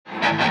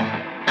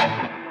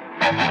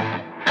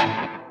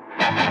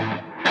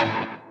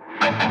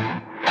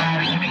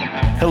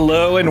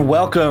Hello and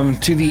welcome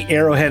to the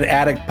Arrowhead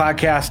Addict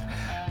podcast.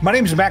 My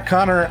name is Matt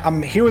Connor.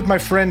 I'm here with my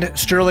friend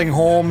Sterling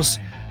Holmes.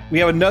 We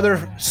have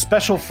another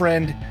special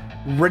friend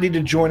ready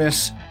to join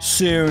us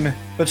soon.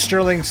 But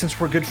Sterling, since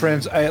we're good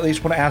friends, I at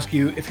least want to ask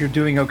you if you're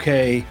doing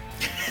okay.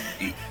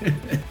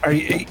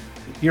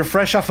 You're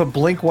fresh off a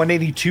Blink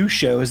 182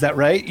 show, is that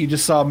right? You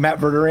just saw Matt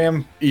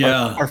Verderam,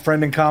 our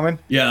friend in common?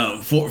 Yeah,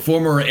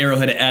 former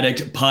Arrowhead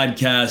Addict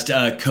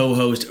podcast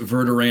co-host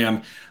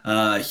Verderam.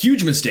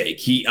 Huge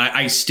mistake.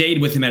 I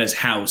stayed with him at his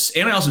house,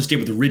 and I also stayed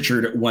with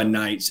Richard one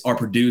night, our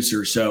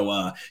producer.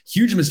 So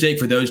huge mistake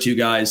for those two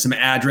guys. Some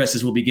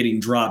addresses will be getting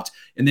dropped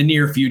in the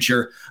near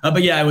future.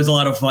 But yeah, it was a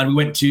lot of fun. We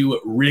went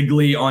to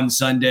Wrigley on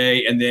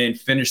Sunday and then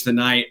finished the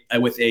night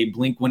with a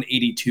Blink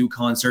 182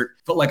 concert.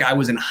 Felt like I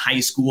was in high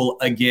school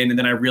again. And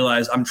then I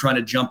realized I'm trying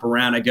to jump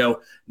around. I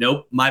go,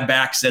 nope, my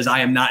back says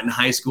I am not in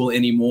high school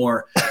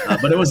anymore.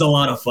 But it was a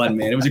lot of fun,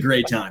 man. It was a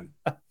great time.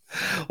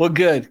 Well,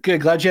 good.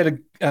 Glad you had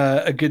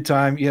a good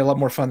time. You had a lot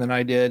more fun than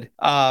I did.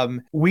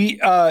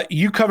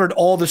 You covered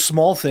all the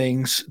small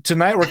things.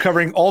 Tonight, we're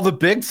covering all the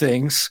big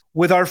things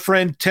with our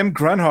friend Tim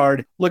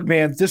Grunhard. Look,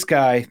 man, this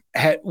guy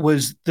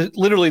was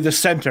literally the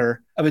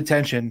center of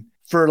attention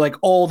for like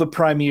all the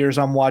prime years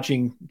I'm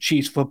watching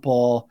Chiefs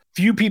football.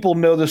 Few people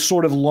know the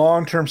sort of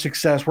long-term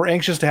success. We're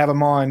anxious to have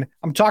him on.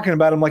 I'm talking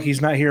about him like he's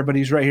not here, but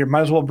he's right here.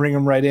 Might as well bring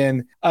him right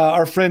in.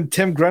 Our friend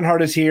Tim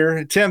Grunhard is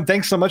here. Tim,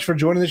 thanks so much for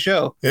joining the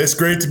show. It's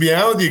great to be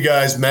on with you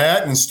guys,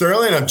 Matt and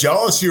Sterling. I'm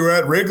jealous you were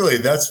at Wrigley.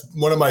 That's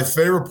one of my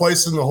favorite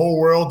places in the whole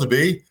world to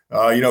be.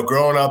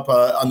 Growing up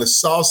on the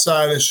south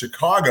side of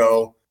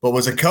Chicago, but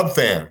was a Cub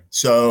fan.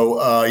 So,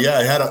 I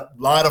had a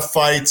lot of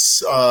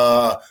fights.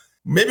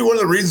 Maybe one of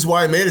the reasons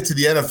why I made it to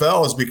the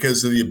NFL is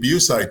because of the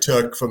abuse I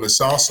took from the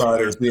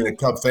Southsiders being a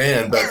Cub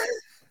fan.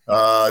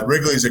 But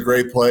Wrigley's a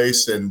great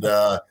place. And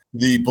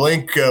the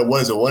Blink,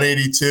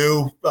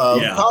 182?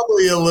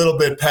 Probably a little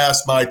bit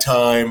past my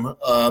time.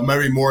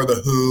 Maybe more The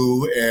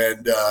Who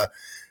and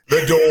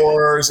The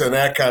Doors and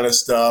that kind of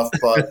stuff.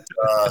 But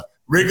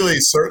Wrigley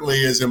certainly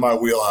is in my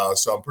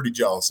wheelhouse, so I'm pretty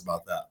jealous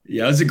about that.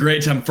 Yeah, it was a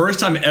great time. First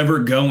time ever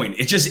going.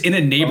 It's just in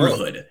a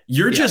neighborhood.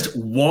 You're just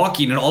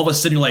walking, and all of a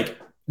sudden you're like,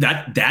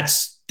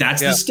 that's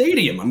the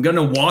stadium. I'm going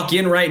to walk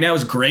in right now.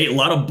 It's great. A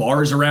lot of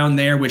bars around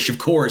there, which of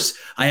course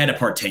I had to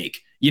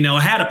partake.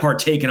 I had to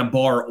partake in a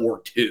bar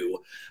or two,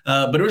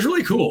 but it was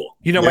really cool.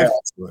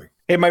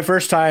 My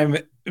first time,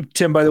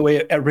 Tim, by the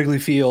way, at Wrigley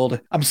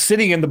Field, I'm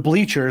sitting in the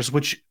bleachers,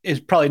 which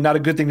is probably not a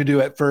good thing to do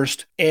at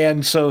first.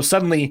 And so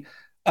suddenly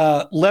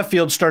left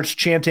field starts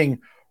chanting,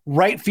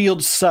 "Right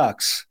field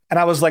sucks." And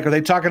I was like, are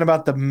they talking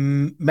about the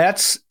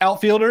Mets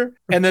outfielder?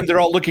 And then they're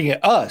all looking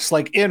at us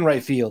like in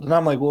right field. And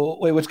I'm like, well,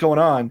 wait, what's going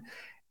on?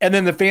 And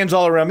then the fans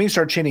all around me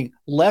start chanting,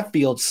 "Left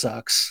field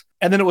sucks."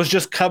 And then it was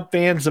just Cub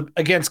fans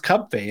against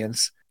Cub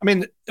fans. I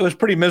mean, it was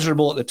pretty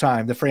miserable at the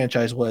time, the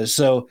franchise was.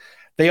 So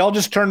they all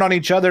just turned on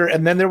each other.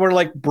 And then there were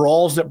like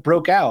brawls that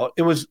broke out.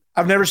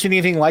 I've never seen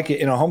anything like it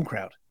in a home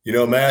crowd.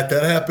 Matt,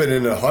 that happened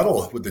in a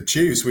huddle with the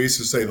Chiefs. We used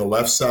to say the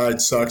left side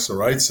sucks, the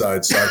right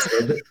side sucks.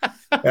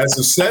 As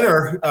a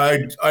center,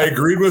 I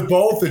agreed with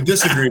both and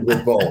disagreed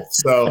with both.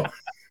 So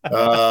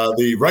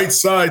the right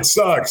side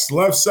sucks,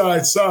 left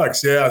side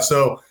sucks. Yeah,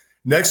 so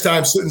next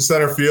time sit in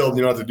center field,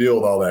 you don't have to deal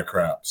with all that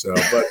crap. So,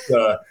 but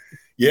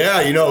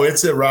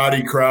it's a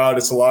rowdy crowd.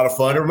 It's a lot of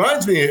fun. It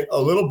reminds me a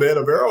little bit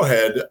of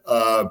Arrowhead.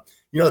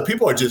 The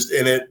people are just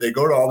in it. They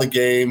go to all the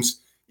games.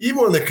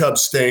 Even when the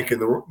Cubs stink,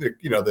 and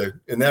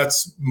and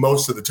that's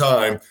most of the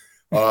time,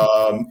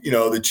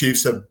 the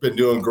Chiefs have been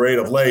doing great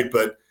of late.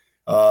 But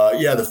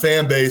the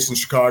fan base in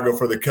Chicago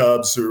for the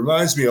Cubs, it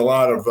reminds me a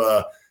lot of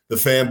the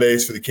fan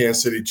base for the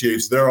Kansas City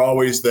Chiefs. They're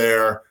always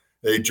there.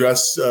 They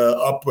dress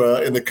up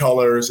in the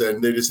colors,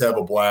 and they just have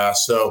a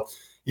blast. So,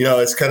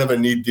 it's kind of a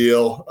neat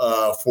deal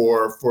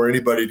for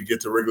anybody to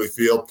get to Wrigley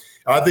Field.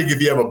 I think if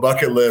you have a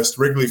bucket list,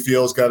 Wrigley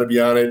Field's got to be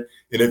on it.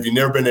 And if you've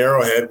never been to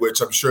Arrowhead,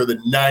 which I'm sure that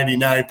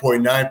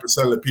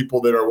 99.9% of the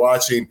people that are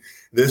watching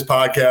this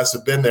podcast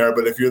have been there,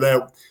 but if you're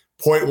that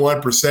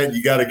 0.1%,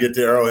 you got to get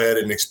to Arrowhead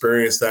and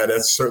experience that.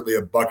 That's certainly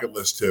a bucket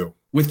list too.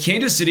 With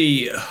Kansas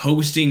City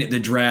hosting the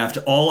draft,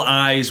 all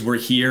eyes were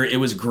here. It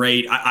was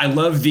great. I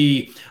love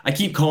I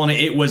keep calling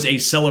it was a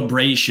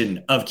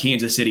celebration of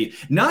Kansas City.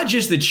 Not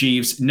just the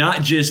Chiefs,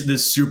 not just the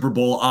Super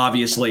Bowl,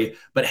 obviously,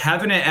 but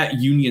having it at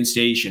Union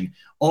Station.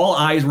 All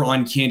eyes were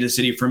on Kansas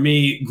City. For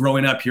me,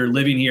 growing up here,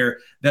 living here,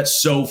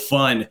 that's so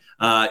fun.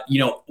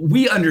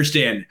 We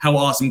understand how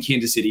awesome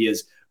Kansas City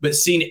is, but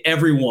seeing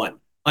everyone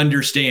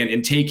understand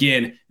and take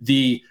in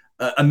the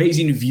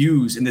amazing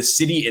views, and the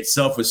city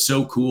itself was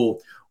so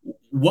cool.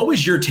 What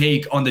was your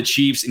take on the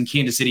Chiefs in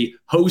Kansas City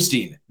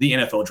hosting the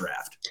NFL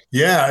draft?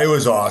 Yeah, it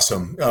was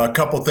awesome. A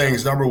couple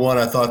things. Number one,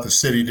 I thought the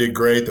city did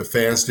great. The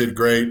fans did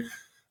great.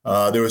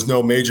 There was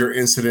no major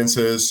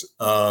incidences.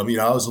 I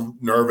was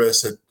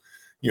nervous that,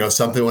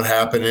 something would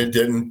happen. It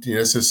didn't.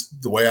 It's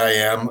just the way I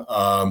am.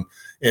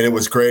 And it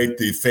was great.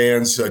 The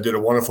fans did a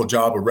wonderful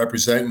job of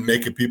representing,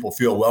 making people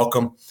feel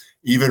welcome.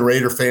 even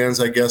Raider fans,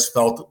 I guess,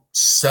 felt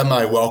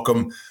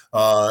semi-welcome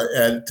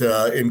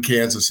in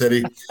Kansas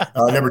City.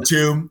 Number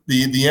two,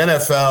 the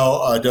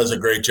NFL does a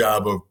great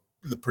job of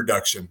the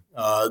production.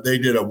 They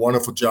did a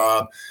wonderful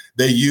job.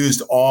 They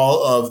used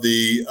all of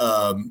the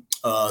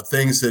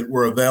things that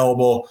were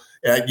available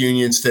at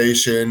Union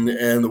Station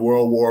and the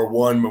World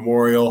War I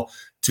Memorial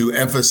to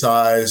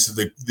emphasize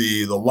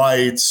the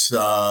lights,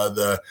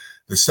 the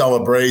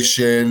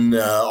celebration,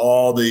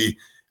 all the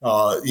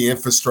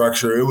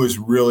infrastructure. It was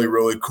really,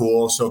 really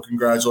cool. So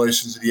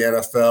congratulations to the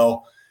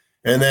NFL.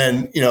 And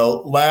then,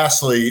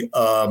 lastly,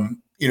 I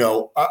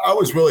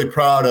was really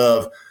proud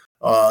of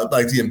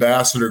like the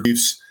ambassador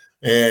chiefs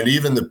and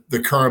even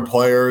the current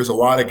players. A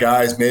lot of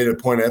guys made it a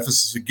point of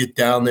emphasis to get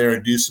down there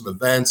and do some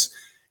events.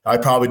 I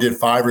probably did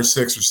 5 or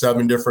 6 or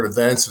 7 different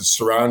events that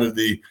surrounded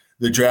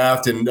the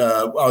draft. And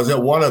I was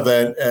at one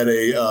event at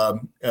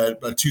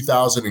a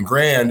 2,000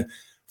 grand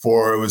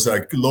it was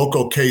a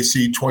local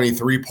KC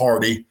 23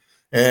 party.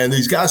 And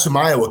these guys from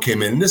Iowa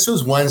came in. And this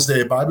was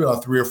Wednesday, probably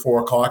about 3 or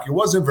 4 o'clock. It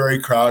wasn't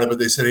very crowded, but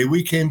they said, hey,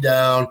 we came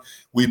down.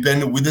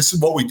 This is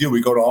what we do.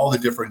 We go to all the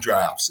different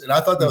drafts. And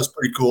I thought that was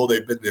pretty cool.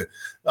 They've been to,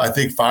 I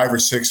think, 5 or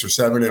 6 or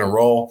 7 in a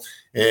row.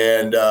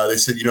 And they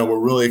said, we're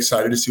really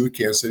excited to see what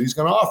Kansas City's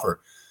going to offer.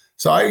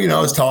 So I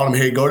was telling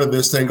them, hey, go to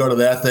this thing, go to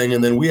that thing.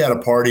 And then we had a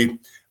party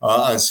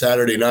on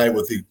Saturday night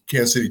with the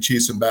Kansas City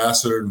Chiefs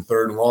ambassador and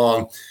third and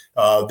long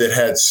that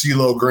had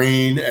CeeLo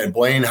Green and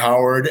Blaine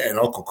Howard and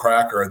Uncle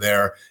Cracker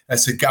there. I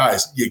said,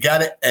 guys, you got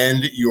to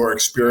end your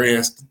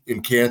experience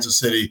in Kansas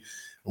City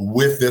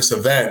with this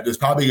event. There's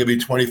probably going to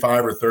be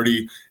 25 or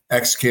 30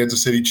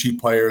 ex-Kansas City Chief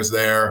players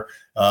there.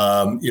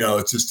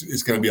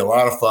 It's going to be a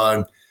lot of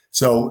fun.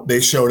 So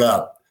they showed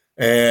up.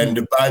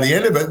 And by the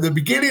end of it, the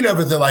beginning of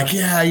it, they're like,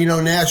 yeah,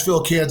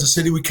 Nashville, Kansas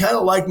City, we kind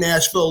of like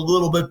Nashville a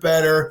little bit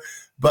better.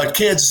 But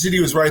Kansas City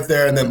was right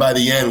there, and then by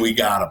the end, we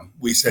got them.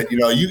 We said, you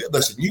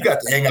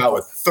got to hang out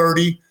with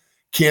 30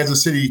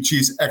 Kansas City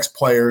Chiefs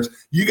ex-players.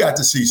 You got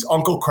to see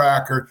Uncle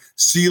Cracker,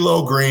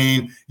 CeeLo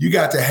Green. You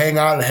got to hang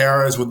out at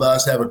Harrah's with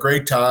us, have a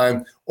great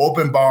time,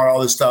 open bar,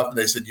 all this stuff. And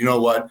they said, you know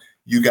what?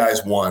 You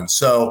guys won.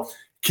 So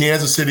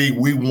Kansas City,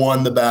 we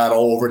won the battle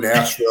over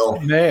Nashville.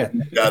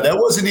 Man, that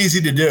wasn't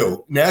easy to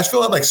do.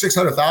 Nashville had like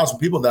 600,000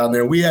 people down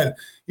there. We had,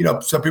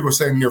 some people were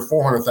saying near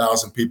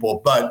 400,000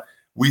 people, but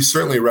we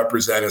certainly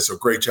represented. So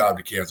great job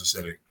to Kansas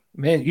City.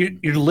 Man,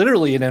 you're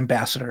literally an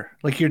ambassador.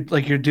 Like you're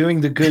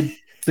doing the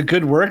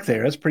good work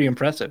there. That's pretty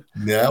impressive.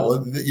 Yeah,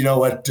 well, you know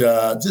what?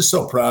 Just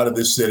so proud of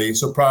this city,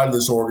 so proud of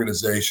this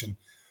organization,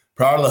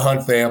 proud of the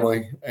Hunt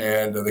family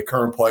and the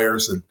current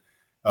players and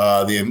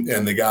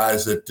the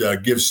guys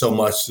that give so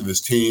much to this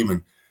team.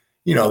 And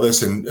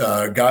listen,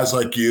 guys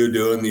like you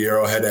doing the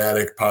Arrowhead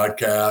Addict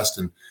podcast,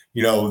 and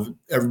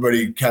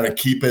everybody kind of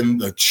keeping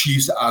the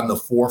Chiefs on the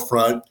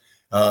forefront.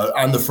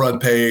 On the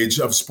front page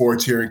of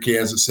sports here in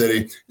Kansas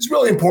City. It's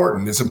really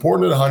important. It's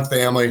important to the Hunt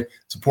family.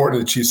 It's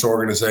important to the Chiefs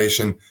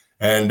organization.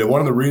 And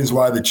one of the reasons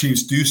why the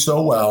Chiefs do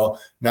so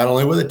well, not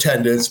only with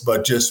attendance,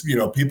 but just,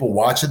 people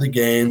watching the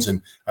games.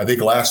 And I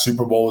think last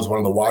Super Bowl was one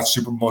of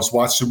the most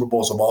watched Super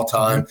Bowls of all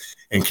time.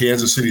 And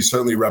Kansas City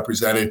certainly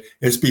represented.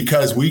 It's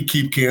because we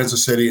keep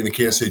Kansas City and the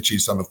Kansas City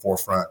Chiefs on the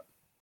forefront.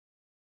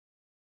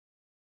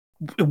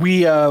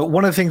 We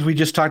one of the things we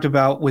just talked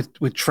about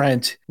with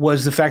Trent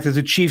was the fact that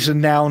the Chiefs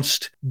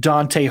announced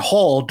Dante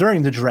Hall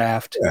during the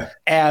draft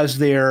as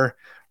their,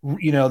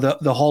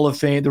 the Hall of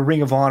Fame, the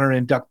Ring of Honor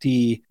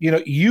inductee.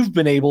 You've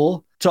been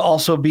able to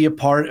also be a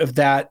part of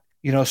that,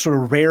 sort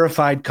of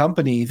rarefied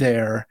company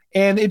there.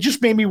 And it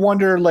just made me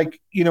wonder,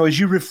 as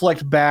you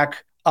reflect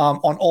back on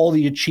all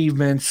the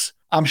achievements,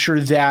 I'm sure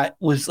that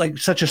was like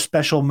such a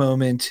special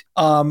moment.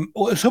 I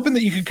was hoping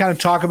that you could kind of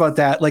talk about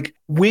that, like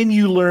when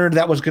you learned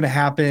that was going to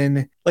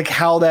happen, like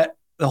how the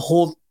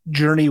whole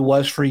journey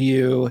was for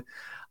you.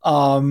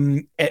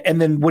 And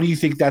then what do you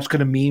think that's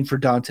going to mean for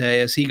Dante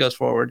as he goes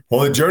forward?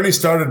 Well, the journey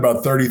started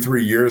about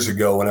 33 years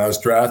ago when I was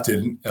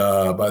drafted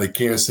by the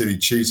Kansas City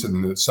Chiefs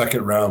in the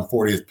second round,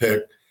 40th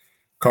pick.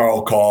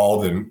 Carl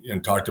called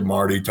and talked to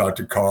Marty, talked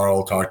to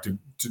Carl, talked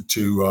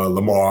to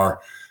Lamar,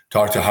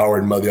 talked to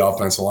Howard, the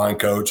offensive line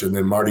coach, and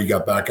then Marty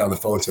got back on the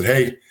phone and said,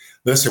 hey,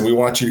 listen, we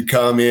want you to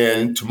come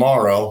in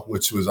tomorrow,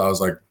 I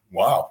was like,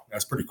 wow,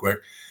 that's pretty quick,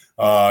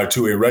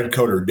 to a Red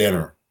Coater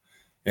dinner.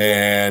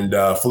 And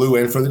flew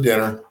in for the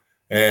dinner.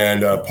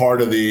 And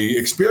part of the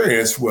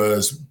experience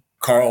was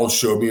Carl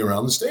showed me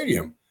around the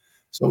stadium.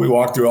 So we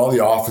walked through all the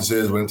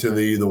offices, went to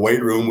the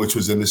weight room, which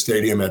was in the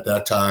stadium at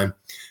that time,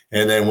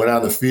 and then went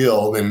on the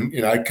field.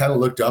 And I kind of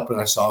looked up and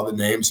I saw the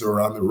names that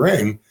were on the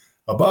ring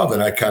above,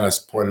 and I kind of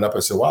pointed up.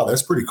 I said, wow,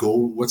 that's pretty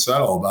cool. What's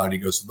that all about? And he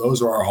goes,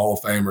 those are our Hall of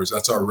Famers.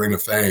 That's our Ring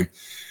of Fame.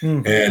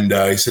 And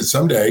he said,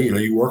 someday,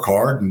 you work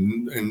hard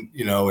and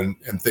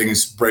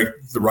things break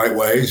the right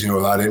ways,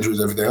 without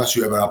injuries, everything else,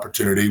 you have an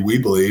opportunity, we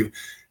believe,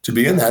 to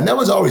be in that. And that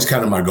was always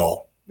kind of my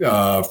goal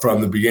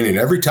from the beginning.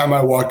 Every time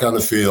I walked on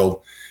the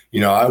field,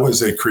 I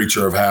was a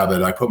creature of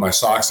habit. I put my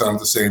socks on at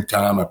the same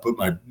time. I put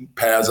my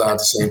pads on at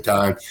the same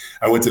time.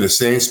 I went to the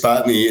same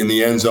spot in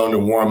the end zone to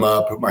warm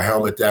up, put my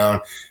helmet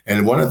down.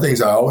 And one of the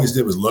things I always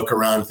did was look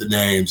around at the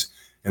names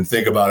and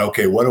think about,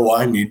 okay, what do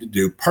I need to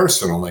do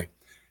personally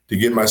to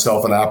give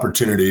myself an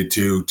opportunity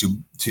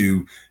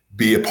to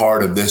be a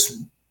part of this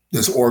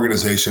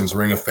organization's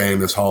Ring of Fame,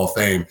 this Hall of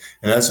Fame.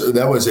 And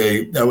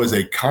that was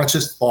a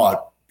conscious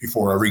thought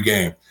before every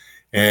game.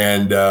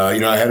 And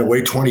I had to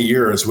wait 20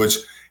 years, which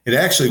it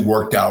actually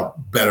worked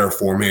out better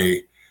for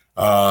me.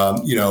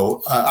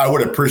 I would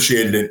have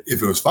appreciated it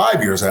if it was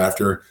 5 years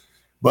after,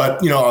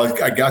 but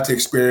I got to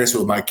experience it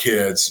with my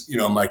kids.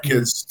 My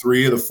kids,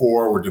 3 of the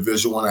 4 were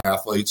Division I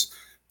athletes.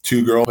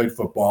 2 girls played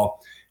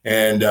football,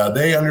 and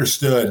they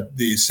understood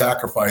the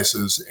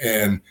sacrifices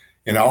and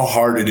how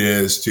hard it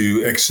is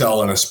to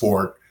excel in a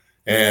sport.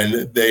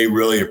 And they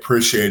really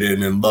appreciated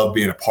it and loved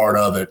being a part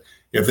of it.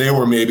 If they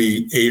were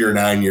maybe 8 or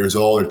 9 years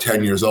old or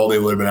 10 years old, they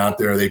would have been out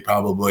there. They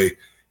probably,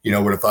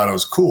 would have thought it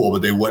was cool,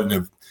 but they wouldn't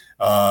have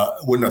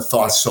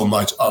thought so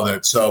much of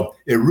it. So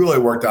it really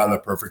worked out at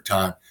a perfect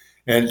time.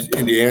 And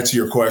to answer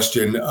your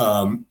question,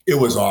 it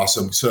was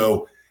awesome.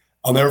 So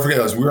I'll never forget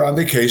this. We were on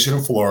vacation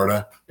in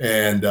Florida,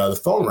 and the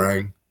phone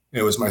rang.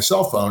 It was my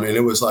cell phone, and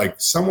it was like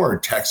somewhere in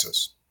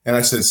Texas. And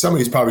I said,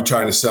 somebody's probably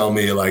trying to sell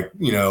me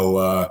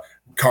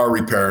car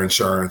repair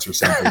insurance or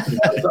something.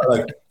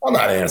 I'm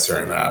not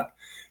answering that.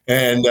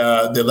 And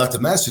they left a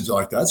message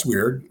like, that's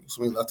weird.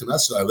 So we left a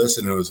message. I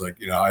listened, and it was like,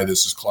 hi,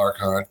 this is Clark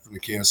Hunt from the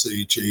Kansas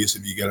City Chiefs.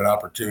 If you get an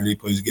opportunity,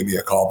 please give me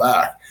a call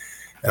back.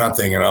 And I'm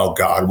thinking, oh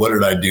God, what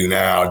did I do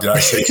now? Did I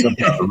say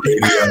something on the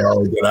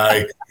radio? Did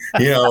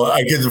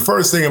I get the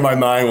first thing in my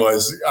mind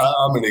was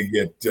I'm going to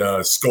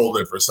get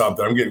scolded for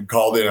something. I'm getting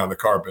called in on the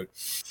carpet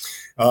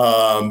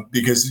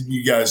because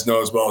you guys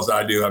know as well as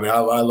I do. I mean, I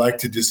like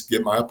to just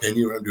get my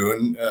opinion when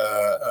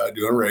I'm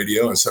doing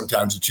radio, and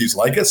sometimes the Chiefs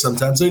like it,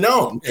 sometimes they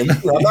don't. And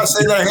I'm not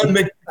saying that I haven't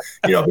been,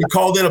 been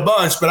called in a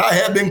bunch, but I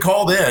have been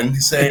called in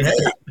saying, hey,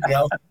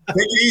 take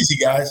it easy,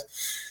 guys.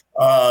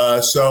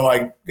 So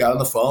I got on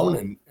the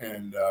phone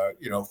and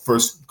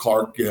first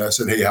Clark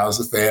said, hey, how's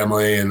the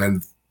family? And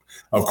then,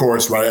 of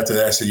course, right after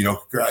that, I said,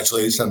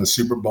 congratulations on the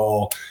Super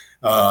Bowl.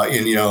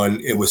 And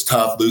it was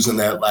tough losing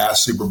that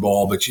last Super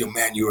Bowl, but,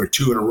 man, you were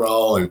 2 in a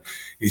row. And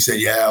he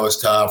said, yeah, it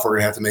was tough. We're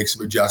going to have to make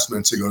some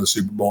adjustments to go to the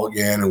Super Bowl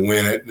again and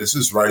win it. And this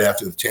is right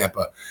after the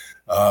Tampa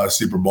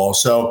Super Bowl.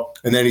 So,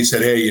 and then he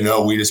said, hey,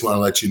 we just want to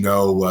let you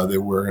know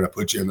that we're going to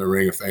put you in the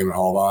Ring of Fame and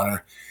Hall of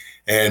Honor.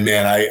 And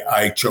man,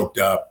 I choked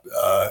up.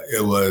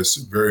 It was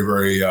very,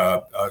 very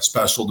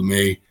special to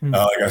me.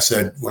 Like I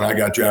said, when I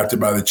got drafted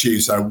by the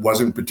Chiefs, I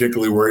wasn't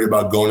particularly worried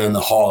about going in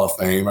the Hall of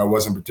Fame. I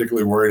wasn't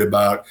particularly worried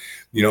about,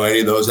 any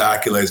of those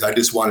accolades. I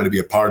just wanted to be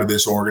a part of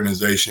this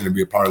organization and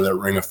be a part of that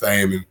Ring of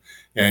Fame.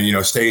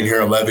 And staying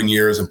here 11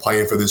 years and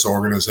playing for this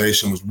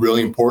organization was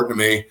really important to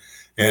me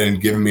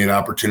and giving me an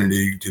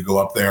opportunity to go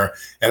up there.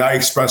 And I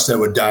expressed that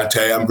with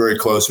Dante. I'm very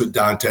close with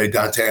Dante.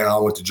 Dante and I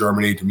went to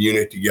Germany, to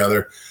Munich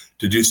together,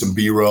 to do some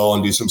B-roll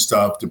and do some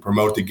stuff to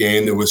promote the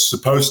game that was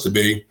supposed to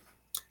be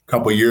a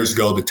couple of years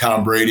ago, the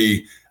Tom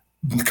Brady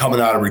coming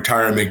out of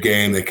retirement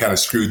game. They kind of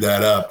screwed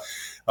that up.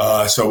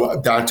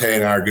 So Dante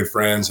and I are good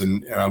friends,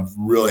 and I'm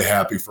really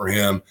happy for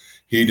him.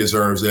 He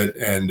deserves it.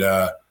 And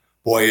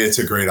boy, it's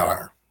a great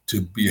honor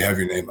to have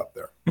your name up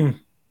there.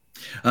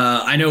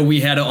 I know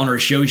we had it on our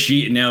show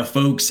sheet, and now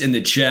folks in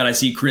the chat, I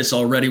see Chris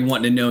already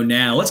wanting to know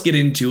now. Let's get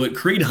into it.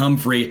 Creed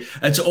Humphrey,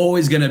 that's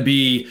always going to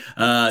be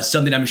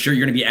something I'm sure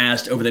you're going to be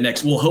asked over the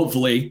next,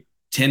 hopefully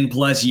 10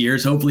 plus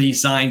years. Hopefully he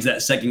signs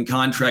that second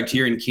contract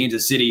here in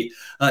Kansas City.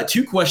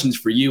 2 questions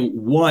for you.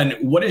 1,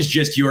 what is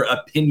just your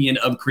opinion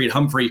of Creed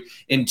Humphrey?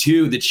 And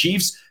 2, the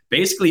Chiefs,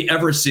 basically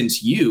ever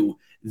since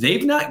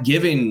they've not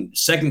given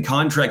second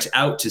contracts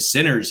out to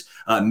centers.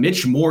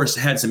 Mitch Morse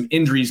had some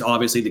injuries,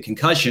 obviously the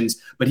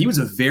concussions, but he was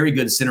a very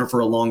good center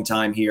for a long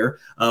time here.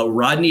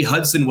 Rodney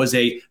Hudson was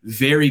a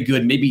very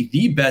good, maybe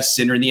the best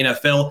center in the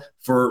NFL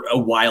for a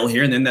while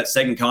here. And then that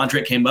second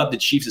contract came up. The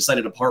Chiefs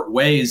decided to part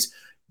ways.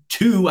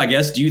 2, I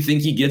guess, do you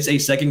think he gets a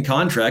second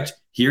contract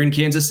here in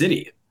Kansas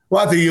City?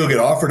 Well, I think he'll get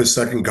offered a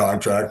second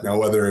contract. Now,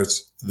 whether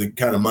it's the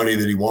kind of money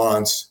that he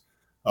wants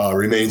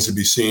remains to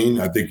be seen.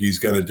 I think he's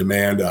going to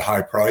demand a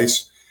high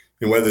price.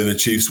 And whether the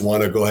Chiefs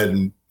want to go ahead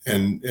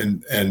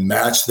and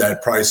match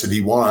that price that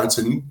he wants,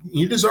 and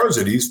he deserves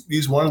it.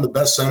 He's one of the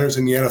best centers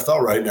in the NFL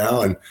right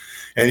now, and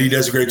he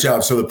does a great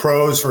job. So the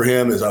pros for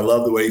him is I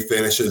love the way he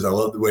finishes. I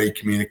love the way he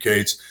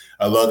communicates.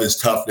 I love his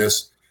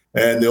toughness.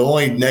 And the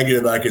only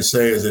negative I could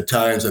say is at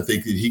times I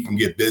think that he can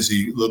get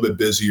busy, a little bit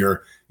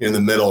busier in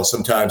the middle.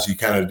 Sometimes he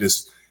kind of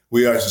just,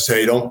 we always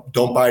say, don't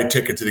buy a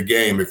ticket to the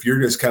game. If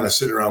you're just kind of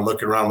sitting around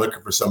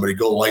looking for somebody,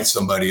 go light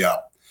somebody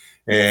up.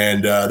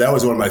 And that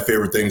was one of my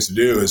favorite things to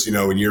do is,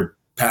 when you're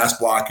pass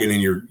blocking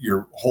and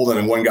you're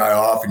holding one guy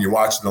off and you're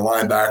watching the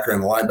linebacker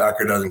and the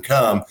linebacker doesn't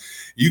come,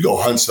 you go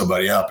hunt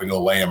somebody up and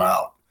go lay him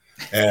out.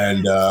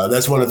 And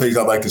that's one of the things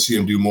I'd like to see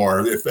him do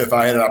more. If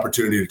I had an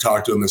opportunity to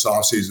talk to him this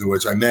offseason,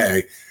 which I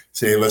may,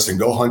 say, hey, listen,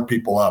 go hunt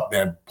people up,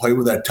 man. Play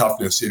with that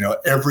toughness.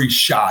 Every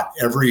shot,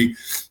 every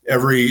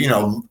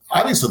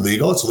obviously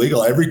legal. It's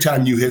legal. Every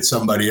time you hit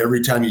somebody,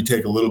 every time you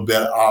take a little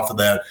bit off of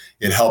that,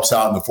 it helps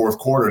out in the fourth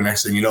quarter.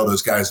 Next thing you know,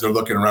 those guys, they're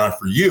looking around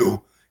for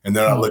you, and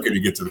they're not looking to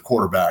get to the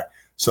quarterback.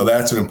 So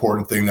that's an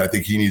important thing that I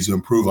think he needs to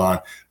improve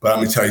on. But I'm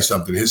going to tell you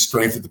something. His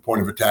strength at the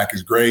point of attack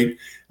is great.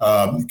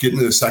 Getting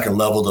to the second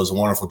level does a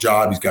wonderful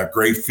job. He's got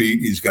great feet.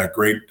 He's got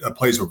great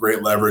plays with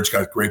great leverage,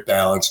 got great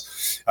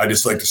balance. I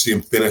just like to see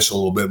him finish a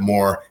little bit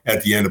more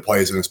at the end of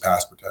plays in his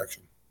pass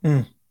protection.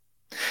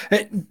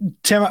 Hey,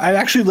 Tim, I'd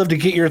actually love to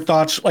get your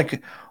thoughts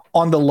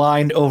on the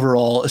line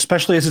overall,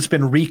 especially as it's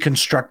been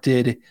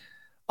reconstructed,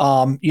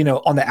 on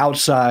the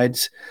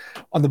outsides,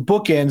 on the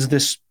bookends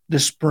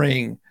this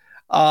spring.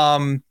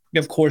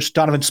 Of course,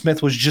 Donovan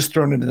Smith was just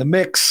thrown into the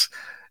mix.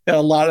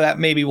 A lot of that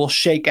maybe will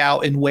shake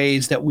out in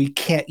ways that we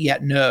can't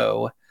yet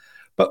know.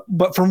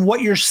 But from what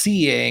you're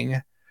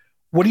seeing,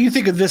 what do you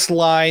think of this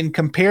line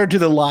compared to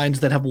the lines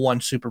that have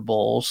won Super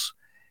Bowls?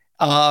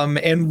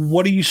 And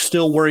what are you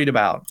still worried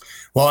about?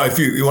 Well, if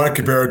you want to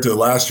compare it to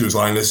last year's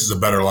line, this is a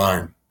better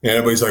line. And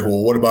everybody's like,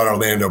 well, what about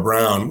Orlando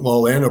Brown? Well,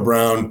 Orlando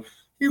Brown,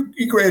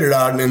 he graded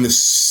out in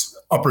the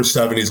upper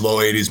 70s, low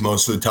 80s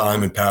most of the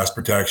time in pass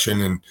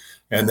protection.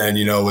 And then,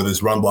 with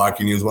his run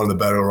blocking, he was one of the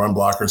better run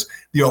blockers.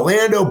 The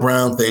Orlando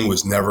Brown thing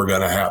was never going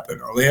to happen.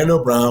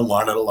 Orlando Brown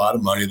wanted a lot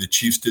of money. The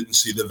Chiefs didn't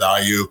see the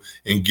value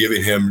in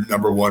giving him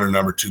number one or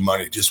number two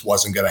money. It just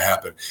wasn't going to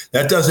happen.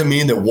 That doesn't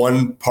mean that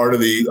one part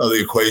of the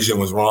equation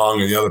was wrong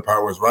and the other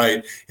part was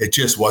right. It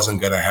just wasn't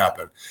going to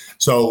happen.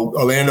 So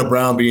Orlando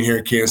Brown being here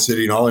in Kansas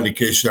City, and all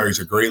indications are he's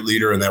a great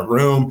leader in that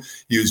room.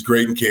 He was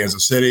great in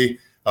Kansas City.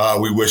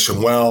 We wish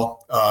him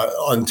well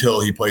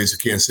until he plays the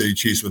Kansas City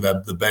Chiefs with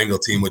the Bengal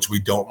team, which we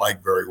don't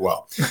like very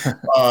well.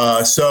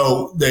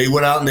 So they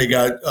went out and they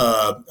got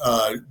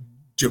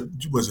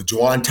was it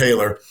Juwan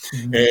Taylor,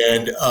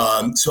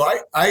 and so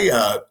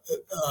I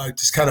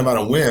just kind of on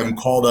a whim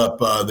called up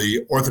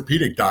the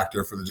orthopedic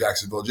doctor for the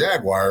Jacksonville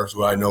Jaguars,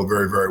 who I know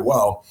very, very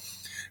well.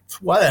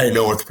 Why I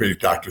know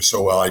orthopedic doctors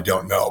so well, I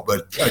don't know,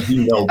 but I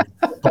do know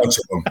a bunch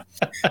of them.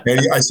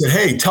 And I said,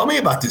 hey, tell me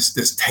about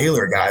this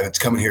Taylor guy that's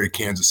coming here to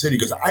Kansas City,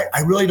 because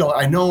I really don't.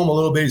 I know him a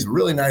little bit. He's a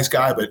really nice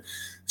guy, but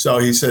so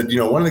he said,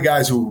 one of the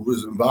guys who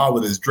was involved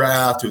with his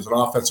draft, who's an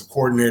offensive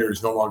coordinator,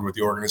 who's no longer with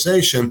the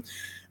organization.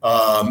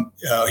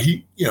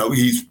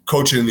 He's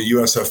coaching in the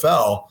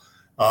USFL.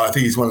 I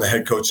think he's one of the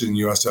head coaches in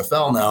the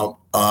USFL now.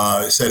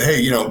 Said,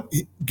 hey,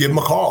 give him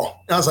a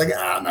call. And I was like,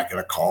 I'm not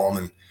going to call him.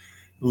 And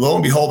lo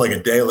and behold, like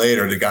a day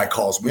later, the guy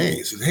calls me.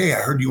 He says, hey, I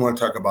heard you want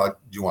to talk about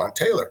Juwan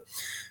Taylor.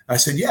 I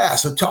said, yeah.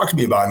 So talk to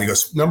me about him. He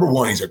goes, number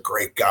one, he's a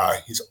great guy.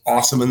 He's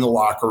awesome in the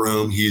locker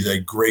room. He's a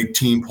great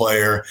team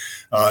player.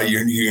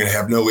 You're going to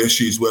have no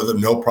issues with him,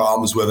 no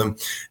problems with him.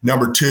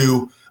 Number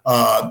two,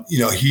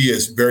 he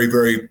is very,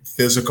 very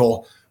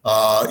physical.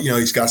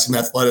 He's got some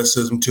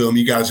athleticism to him.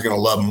 You guys are going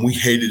to love him. We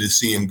hated to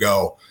see him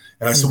go.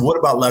 And I said, what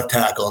about left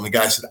tackle? And the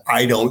guy said,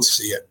 I don't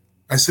see it.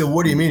 I said,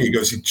 what do you mean? He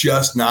goes, he's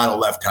just not a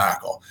left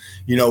tackle.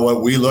 You know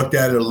what? We looked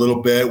at it a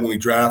little bit when we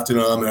drafted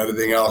him and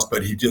everything else,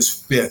 but he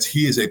just fits.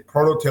 He is a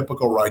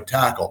prototypical right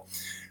tackle.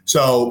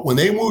 So when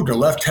they moved to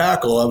left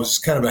tackle, it was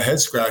kind of a head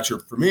scratcher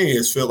for me.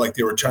 It felt like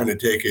they were trying to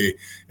take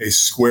a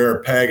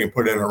square peg and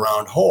put it in a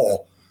round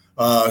hole.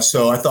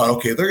 So I thought,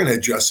 okay, they're going to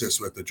address this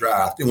with the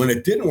draft. And when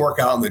it didn't work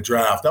out in the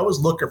draft, I was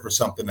looking for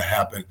something to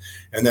happen.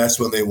 And that's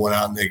when they went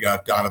out and they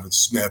got Donovan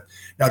Smith.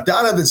 Now,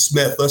 Donovan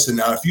Smith, listen,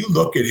 now, if you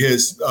look at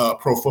his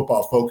Pro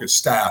Football Focus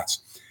stats,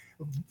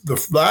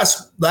 the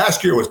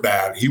last year was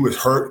bad. He was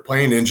hurt,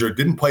 playing injured,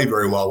 didn't play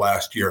very well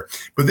last year.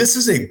 But this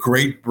is a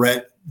great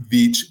Brett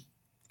Veach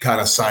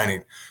kind of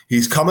signing.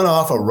 He's coming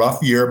off a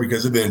rough year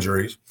because of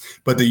injuries,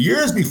 but the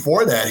years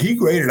before that, he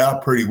graded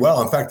out pretty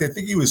well. In fact, I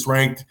think he was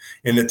ranked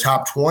in the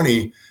top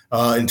 20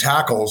 in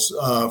tackles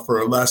for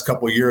the last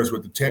couple of years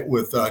with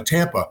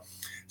Tampa.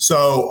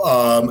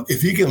 So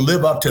if he can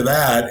live up to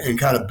that and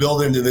kind of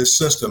build into this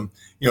system,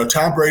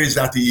 Tom Brady's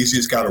not the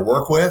easiest guy to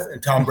work with,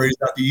 and Tom Brady's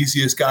not the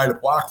easiest guy to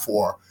block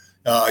for.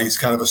 He's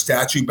kind of a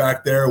statue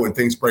back there. When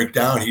things break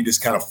down, he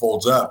just kind of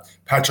folds up.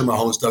 Patrick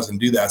Mahomes doesn't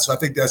do that. So I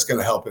think that's going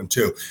to help him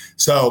too.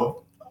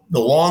 So the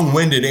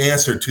long-winded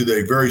answer to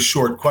the very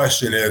short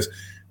question is,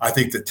 I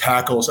think the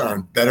tackles are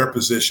in better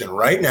position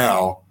right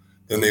now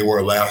than they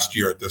were last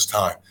year at this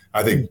time.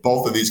 I think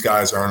both of these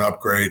guys are an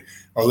upgrade.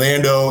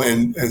 Orlando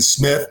and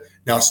Smith.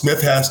 Now,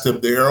 Smith has to –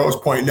 the arrow is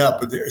pointing up,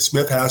 but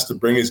Smith has to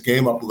bring his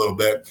game up a little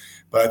bit.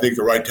 But I think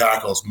the right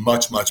tackle is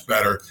much, much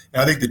better.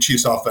 And I think the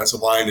Chiefs'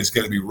 offensive line is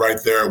going to be right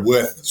there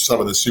with some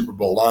of the Super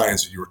Bowl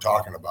lines that you were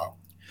talking about.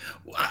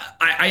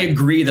 I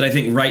agree that I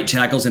think right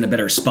tackle's in a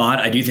better spot.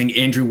 I do think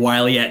Andrew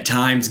Wiley at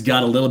times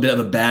got a little bit of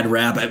a bad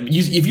rap.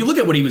 If you look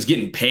at what he was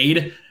getting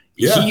paid,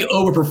 he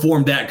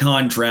overperformed that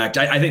contract.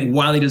 I think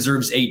Wiley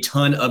deserves a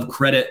ton of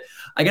credit.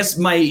 I guess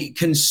my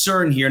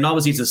concern here, and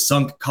obviously it's a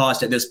sunk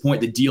cost at this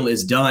point, the deal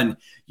is done.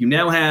 You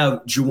now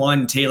have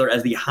Juwan Taylor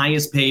as the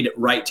highest paid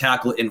right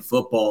tackle in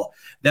football.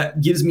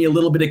 That gives me a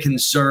little bit of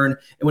concern.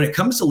 And when it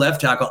comes to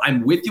left tackle,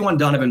 I'm with you on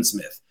Donovan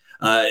Smith.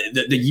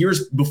 The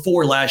years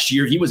before last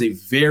year, he was a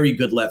very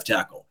good left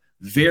tackle,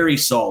 very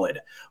solid.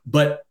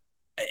 But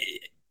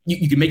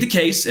you can make the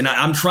case, and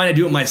I'm trying to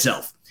do it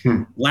myself.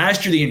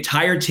 Last year, the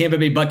entire Tampa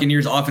Bay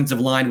Buccaneers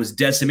offensive line was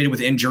decimated with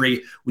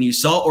injury. When you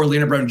saw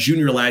Orlando Brown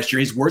Jr. last year,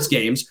 his worst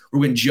games were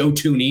when Joe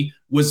Thuney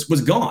was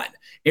gone.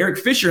 Eric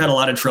Fisher had a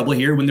lot of trouble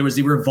here when there was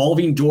the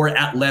revolving door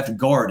at left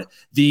guard.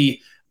 The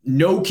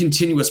no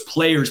continuous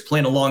players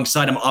playing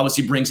alongside him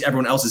obviously brings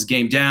everyone else's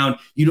game down.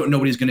 You don't know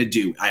what he's going to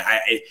do.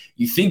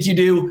 You think you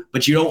do,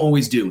 but you don't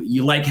always do.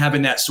 You like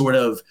having that sort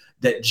of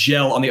that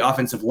gel on the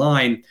offensive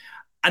line.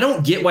 I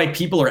don't get why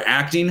people are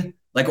acting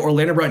like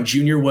Orlando Brown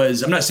Jr.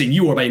 was. I'm not saying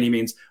you are by any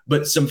means,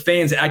 but some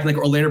fans acting like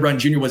Orlando Brown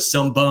Jr. was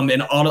some bum,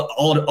 and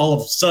all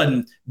of a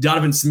sudden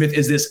Donovan Smith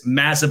is this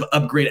massive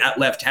upgrade at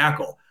left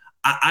tackle.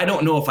 I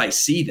don't know if I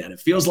see that.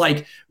 It feels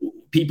like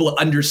people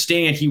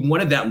understand he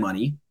wanted that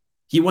money.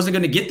 He wasn't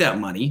going to get that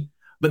money.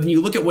 But then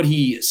you look at what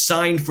he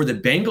signed for the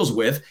Bengals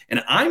with,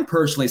 and I'm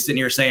personally sitting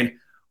here saying,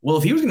 well,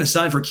 if he was going to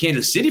sign for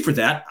Kansas City for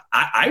that,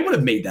 I would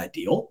have made that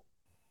deal.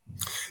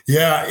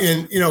 Yeah,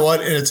 and you know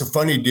what? And it's a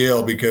funny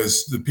deal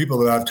because the people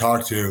that I've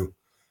talked to,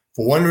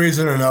 for one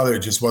reason or another, it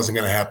just wasn't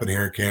going to happen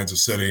here in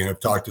Kansas City. And I've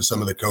talked to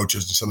some of the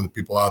coaches and some of the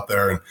people out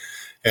there,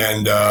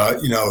 and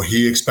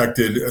he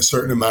expected a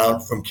certain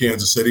amount from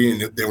Kansas City,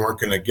 and they weren't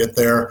going to get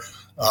there.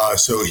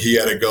 So he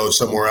had to go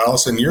somewhere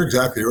else. And you're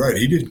exactly right.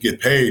 He didn't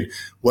get paid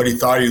what he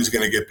thought he was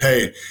going to get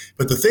paid.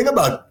 But the thing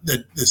about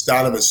this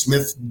Donovan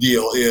Smith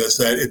deal is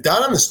that if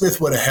Donovan Smith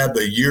would have had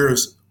the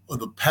years of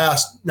the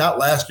past, not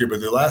last year,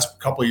 but the last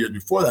couple of years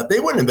before that,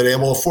 they wouldn't have been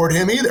able to afford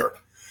him either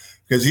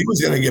because he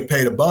was going to get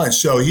paid a bunch.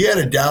 So he had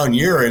a down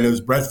year, and it was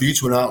Brett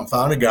Veach went out and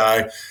found a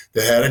guy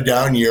that had a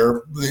down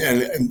year,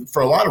 and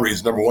for a lot of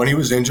reasons. Number one, he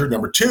was injured.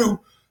 Number two,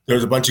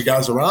 there's a bunch of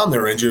guys around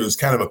there injured. It was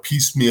kind of a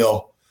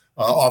piecemeal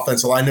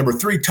offensive line. Number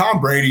three,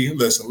 Tom Brady.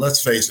 Listen,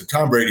 let's face it.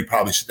 Tom Brady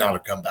probably should not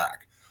have come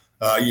back.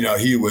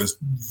 He was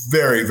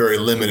very, very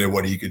limited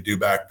what he could do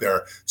back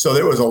there. So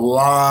there was a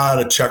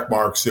lot of check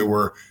marks that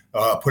were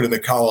put in the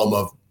column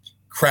of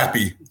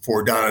crappy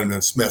for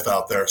Donovan Smith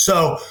out there.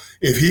 So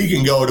if he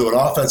can go to an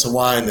offensive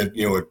line that,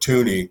 with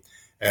Thuney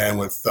and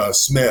with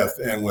Smith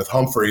and with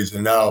Humphreys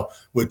and now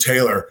with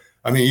Taylor,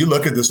 I mean, you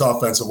look at this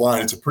offensive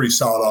line, it's a pretty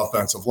solid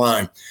offensive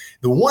line.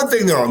 The one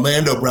thing that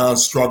Orlando Brown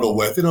struggled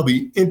with, and it'll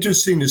be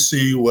interesting to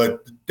see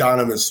what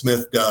Donovan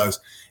Smith does,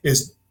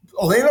 is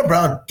Orlando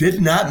Brown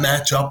did not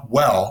match up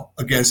well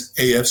against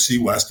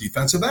AFC West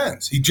defensive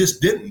ends. He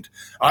just didn't.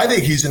 I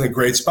think he's in a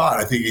great spot.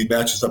 I think he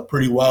matches up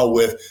pretty well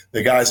with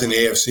the guys in the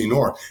AFC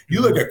North. You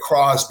look at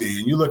Crosby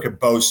and you look at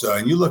Bosa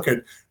and you look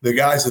at the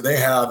guys that they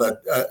have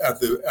at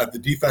the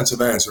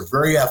defensive ends. They're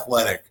very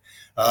athletic.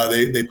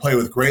 They play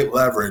with great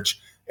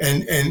leverage.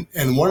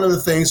 And one of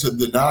the things that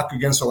the knock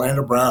against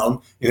Orlando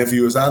Brown, and if he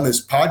was on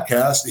this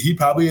podcast, he'd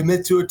probably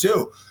admit to it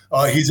too.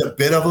 He's a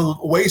bit of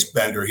a waist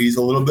bender. He's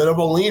a little bit of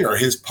a leaner.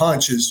 His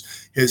punch,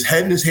 his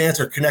head and his hands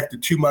are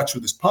connected too much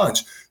with his punch.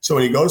 So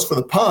when he goes for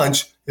the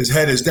punch, his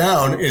head is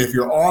down. And if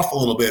you're off a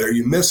little bit or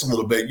you miss a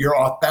little bit, you're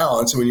off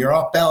balance. And when you're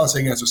off balance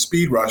against a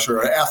speed rusher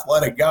or an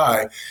athletic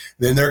guy,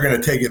 then they're going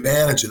to take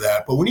advantage of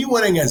that. But when he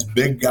went against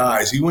big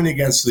guys, he went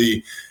against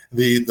the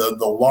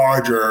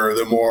larger,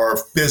 the more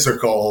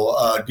physical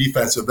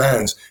defensive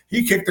ends,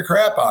 he kicked the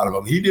crap out of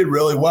them. He did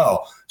really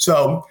well.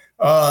 So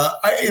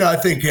I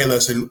think, hey,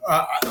 listen,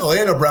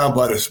 Orlando Brown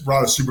brought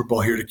a Super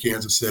Bowl here to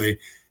Kansas City,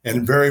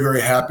 and very,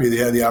 very happy they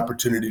had the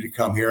opportunity to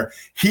come here.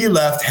 He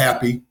left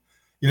happy.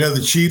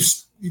 The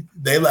Chiefs,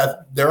 they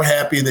left. They're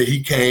happy that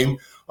he came.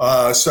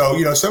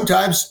 So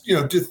sometimes,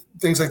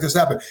 things like this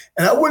happen.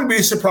 And I wouldn't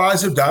be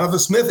surprised if Donovan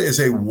Smith is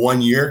a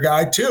one-year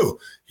guy too.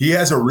 He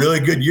has a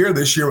really good year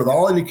this year, with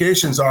all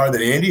indications are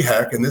that Andy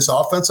Heck and this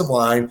offensive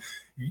line,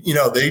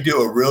 they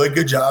do a really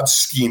good job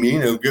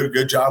scheming, a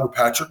good job with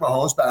Patrick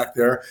Mahomes back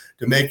there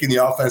to making the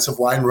offensive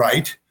line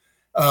right.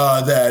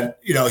 That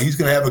he's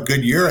going to have a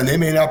good year, and they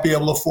may not be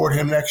able to afford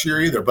him next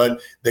year either. But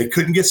they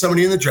couldn't get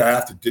somebody in the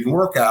draft; it didn't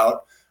work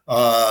out,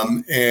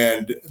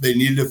 and they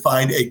needed to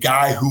find a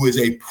guy who is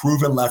a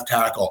proven left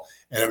tackle.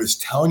 And I was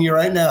telling you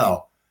right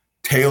now,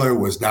 Taylor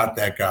was not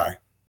that guy.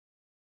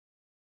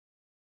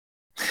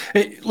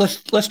 Hey,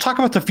 let's talk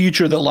about the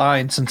future of the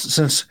line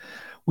since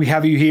we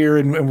have you here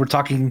and we're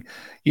talking,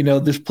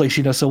 this place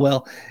so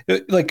well.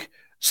 Like,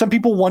 some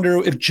people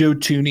wonder if Joe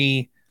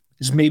Thuney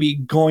is maybe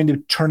going to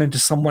turn into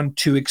someone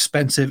too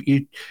expensive.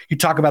 You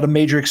talk about a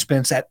major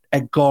expense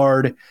at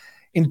guard,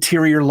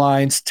 interior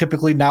lines,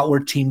 typically not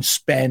where teams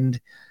spend,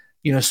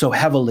 so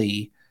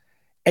heavily.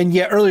 And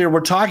yet earlier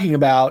we're talking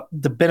about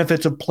the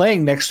benefits of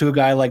playing next to a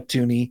guy like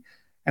Thuney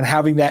and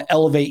having that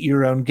elevate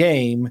your own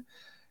game.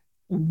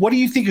 What do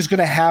you think is going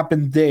to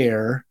happen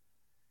there?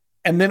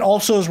 And then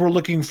also, as we're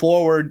looking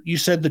forward, you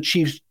said the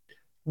Chiefs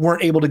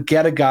weren't able to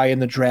get a guy in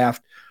the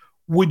draft.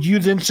 Would you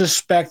then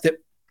suspect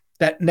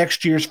that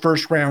next year's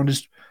first round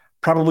is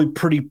probably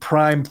pretty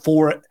prime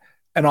for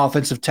an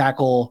offensive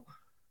tackle,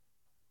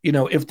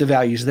 if the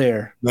value's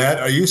there? Matt,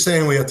 are you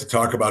saying we have to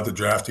talk about the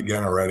draft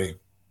again already?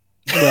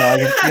 Well,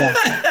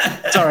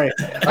 yeah, it's all right.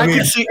 I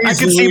mean, I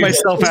can see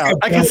myself out.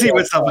 I can see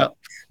myself out.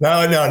 No.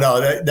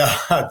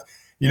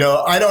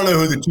 I don't know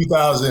who the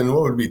 2000,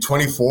 what would it be,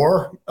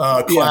 24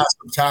 class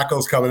of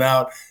tackles coming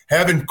out.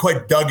 Haven't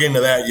quite dug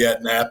into that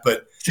yet, Matt,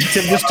 but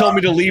Tim just told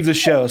me to leave the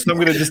show, so I'm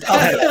going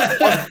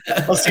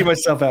to I'll see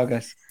myself out,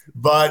 guys.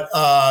 But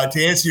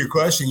to answer your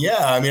question,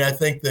 yeah, I mean, I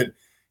think that,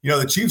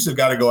 the Chiefs have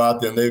got to go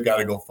out there and they've got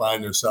to go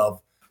find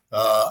themselves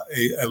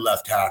a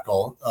left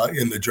tackle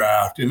in the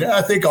draft. And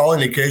I think all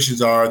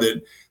indications are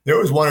that there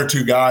was one or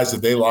two guys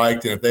that they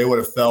liked, and if they would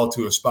have fell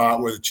to a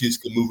spot where the Chiefs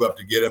could move up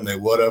to get him, they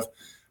would have.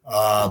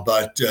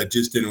 But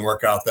just didn't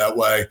work out that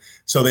way.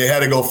 So they had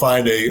to go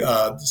find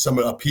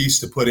a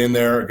piece to put in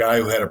there, a guy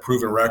who had a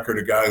proven record,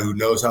 a guy who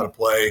knows how to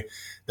play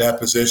that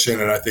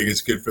position, and I think it's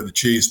good for the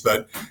Chiefs.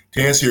 But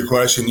to answer your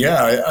question,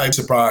 yeah, I'm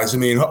surprised. I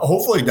mean,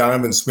 hopefully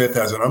Donovan Smith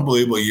has an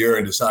unbelievable year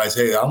and decides,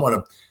 hey, I want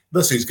to –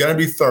 listen, he's going to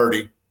be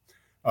 30.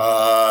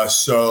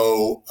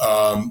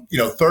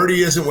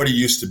 30 isn't what he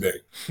used to be.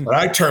 When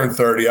I turned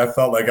 30, I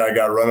felt like I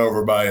got run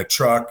over by a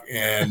truck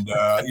and,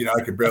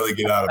 I could barely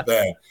get out of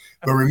bed.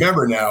 But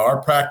remember now,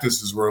 our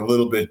practices were a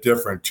little bit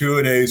different.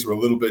 Two-a-days were a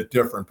little bit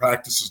different.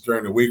 Practices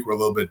during the week were a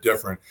little bit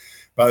different.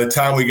 By the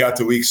time we got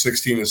to week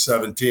 16 and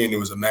 17, there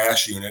was a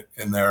mash unit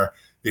in there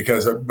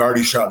because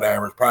Marty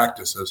Schottenheimer's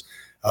practices.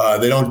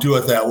 They don't do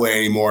it that way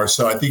anymore.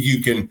 So I think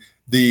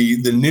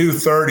the new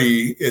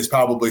 30 is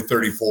probably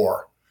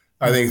 34.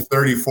 I think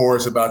 34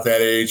 is about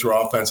that age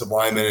where offensive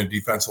linemen and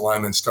defensive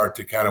linemen start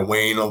to kind of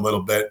wane a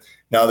little bit.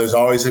 Now, there's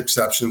always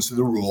exceptions to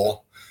the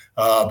rule,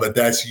 but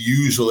that's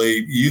usually –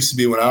 it used to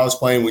be when I was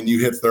playing, when you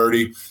hit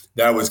 30,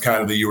 that was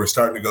kind of you were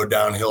starting to go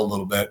downhill a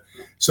little bit.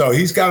 So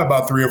he's got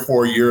about 3 or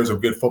 4 years of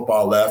good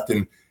football left,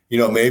 and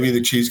maybe the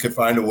Chiefs could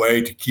find a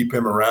way to keep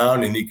him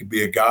around, and he could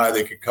be a guy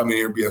that could come in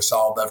here and be a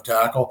solid left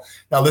tackle.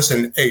 Now,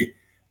 listen, hey,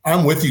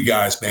 I'm with you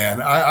guys,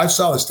 man. I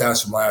saw the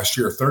stats from last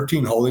year,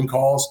 13 holding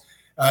calls.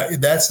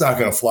 That's not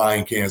going to fly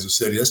in Kansas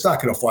City. That's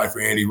not going to fly for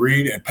Andy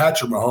Reid. And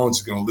Patrick Mahomes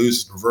is going to lose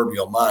his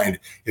proverbial mind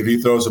if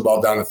he throws the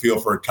ball down the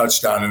field for a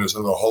touchdown and there's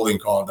another holding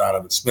call on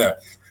Donovan Smith.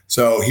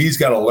 So he's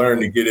got to learn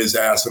to get his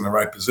ass in the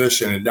right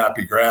position and not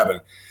be grabbing.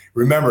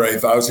 Remember,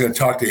 if I was going to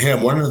talk to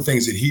him, one of the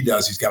things that he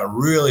does, he's got a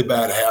really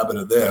bad habit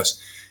of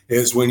this,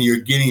 is when you're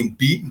getting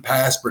beaten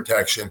pass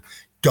protection,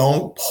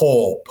 don't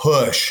pull,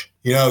 push.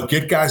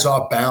 Get guys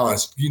off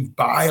balance. You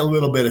buy a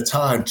little bit of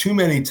time. Too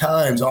many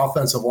times,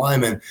 offensive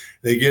linemen,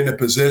 they get in a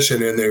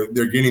position and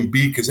they're getting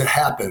beat because it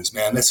happens,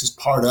 man. This is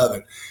part of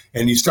it.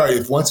 And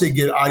once they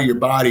get out of your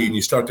body and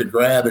you start to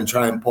grab and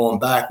try and pull them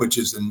back, which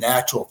is the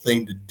natural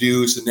thing to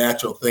do, it's the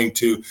natural thing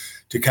to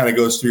kind of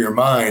goes through your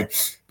mind.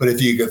 But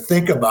if you could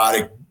think about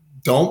it,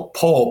 don't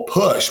pull,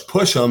 push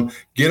them,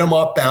 get them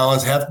off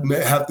balance,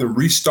 have to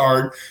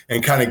restart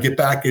and kind of get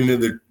back into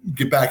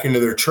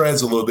their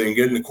treads a little bit and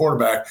get in the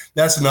quarterback.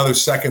 That's another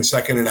second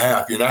and a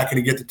half. You're not going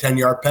to get the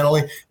 10-yard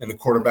penalty, and the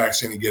quarterback's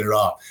going to get it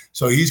off.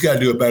 So he's got to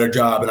do a better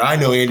job. And I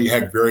know Andy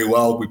Heck very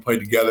well. We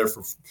played together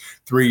for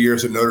 3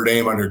 years at Notre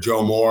Dame under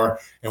Joe Moore.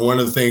 And one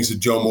of the things that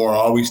Joe Moore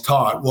always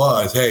taught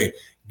was, hey,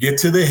 get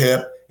to the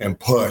hip and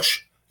push.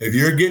 If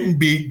you're getting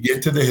beat,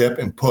 get to the hip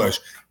and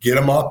push. Get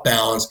them off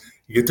balance.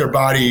 Get their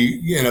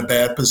body in a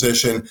bad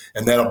position,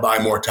 and that'll buy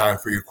more time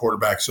for your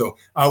quarterback. So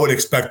I would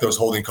expect those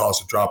holding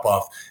calls to drop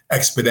off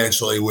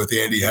exponentially with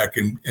Andy Heck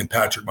and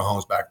Patrick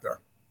Mahomes back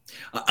there.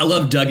 I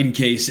love Doug in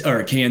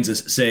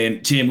Kansas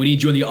saying, Tim, we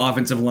need you on the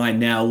offensive line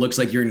now. Looks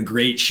like you're in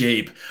great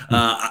shape.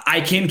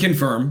 I can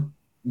confirm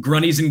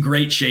Grunny's in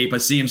great shape. I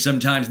see him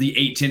sometimes, the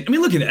 8'10". I mean,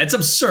 look at that. It's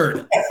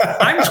absurd.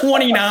 I'm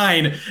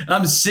 29.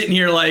 I'm sitting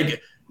here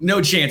like,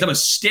 no chance. I'm a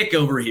stick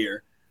over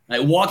here.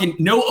 Like walking,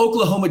 no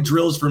Oklahoma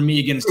drills for me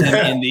against him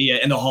in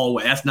the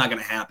hallway. That's not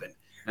going to happen.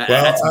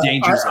 That's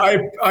dangerous.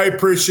 I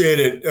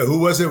appreciate it. Who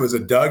was it? Was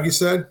it Doug, you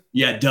said?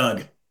 Yeah,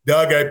 Doug.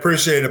 Doug, I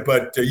appreciate it,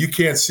 but you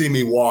can't see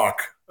me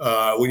walk.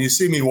 When you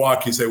see me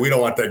walk, you say, we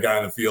don't want that guy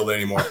on the field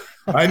anymore.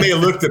 I may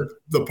have looked at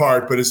the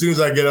part, but as soon as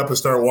I get up and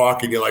start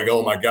walking, you're like,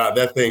 oh, my God,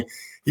 that thing,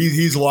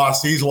 he's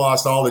lost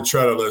all the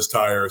tread on those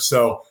tires.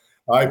 So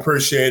I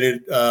appreciate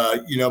it.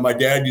 My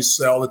dad used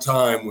to say all the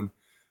time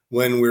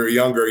when we were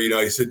younger,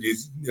 he said,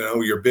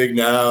 you're big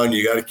now and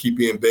you got to keep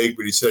being big.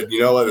 But he said, you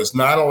know what, there's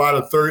not a lot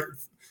of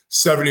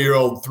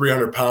 70-year-old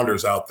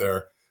 300-pounders out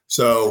there.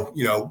 So,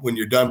 when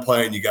you're done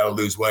playing, you got to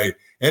lose weight.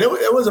 And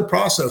it was a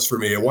process for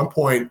me. At one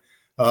point,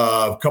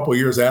 a couple of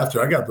years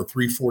after, I got to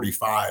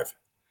 345.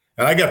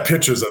 And I got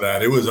pictures of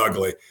that. It was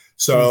ugly.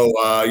 So,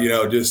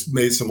 just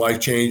made some life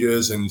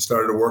changes and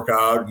started to work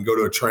out and go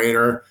to a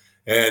trainer.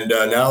 And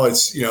now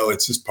it's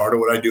just part of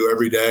what I do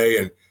every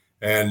day.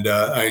 And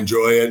I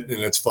enjoy it,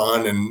 and it's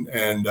fun,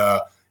 and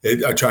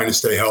I'm trying to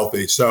stay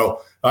healthy.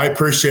 So I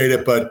appreciate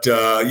it, but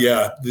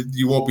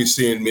you won't be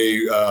seeing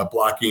me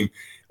blocking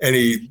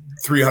any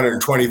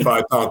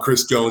 325-pound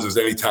Chris Joneses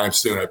anytime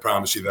soon. I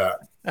promise you that.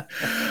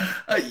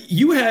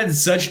 You had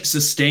such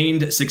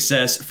sustained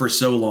success for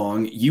so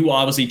long. You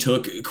obviously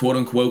took quote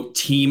unquote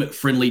team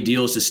friendly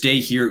deals to stay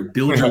here,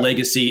 build your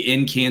legacy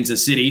in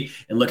Kansas City,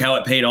 and look how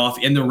it paid off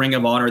in the Ring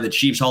of Honor, the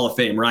Chiefs Hall of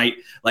Fame, right?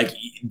 Like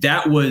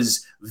that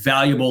was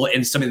valuable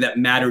and something that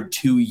mattered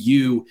to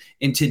you.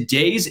 In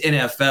today's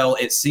NFL,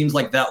 it seems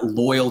like that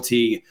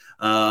loyalty,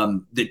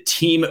 the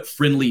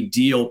team-friendly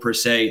deal per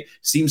se,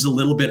 seems a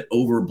little bit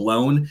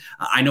overblown.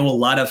 I know a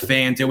lot of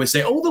fans, they always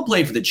say, oh, they'll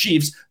play for the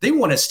Chiefs. They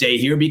want to stay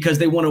here because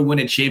they want to win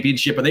a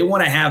championship or they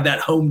want to have that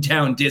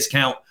hometown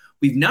discount.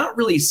 We've not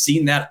really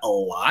seen that a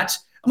lot.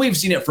 We've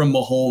seen it from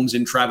Mahomes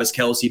and Travis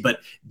Kelce,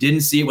 but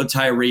didn't see it with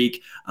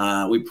Tyreek.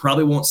 We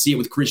probably won't see it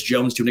with Chris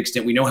Jones to an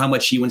extent. We know how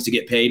much he wants to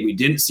get paid. We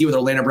didn't see it with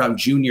Orlando Brown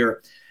Jr.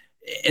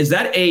 Is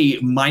that a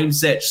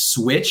mindset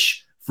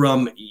switch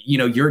from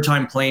your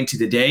time playing to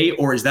today,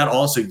 or is that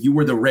also you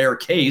were the rare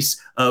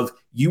case of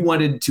you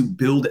wanted to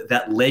build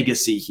that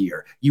legacy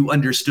here? You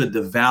understood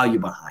the value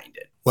behind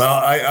it. Well,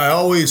 I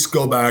always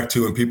go back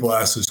to when people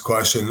ask this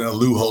question, a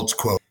Lou Holtz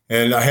quote.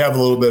 And I have a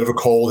little bit of a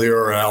cold here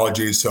or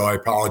allergies, so I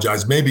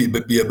apologize. Maybe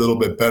be a little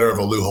bit better of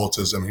a Lou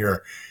Holtzism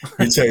here.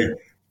 He'd say,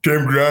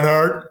 Tim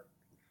Grunhard,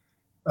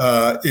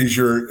 are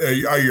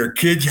your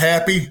kids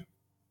happy?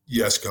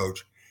 Yes,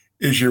 coach.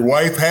 Is your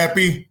wife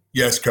happy?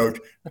 Yes, coach.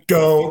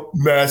 Don't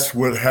mess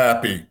with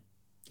happy.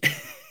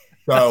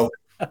 So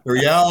the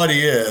reality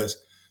is,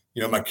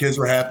 my kids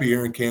were happy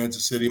here in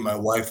Kansas City. My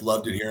wife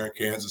loved it here in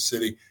Kansas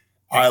City.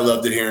 I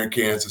loved it here in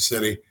Kansas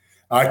City.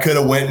 I could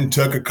have went and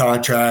took a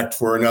contract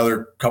for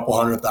another couple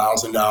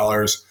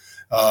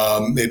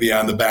 $100,000, maybe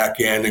on the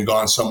back end and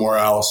gone somewhere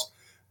else.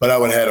 But I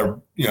would have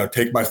had to,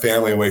 take my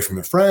family away from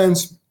the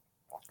friends,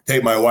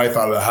 take my wife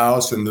out of the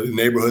house and the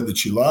neighborhood that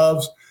she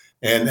loves.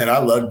 And I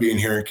loved being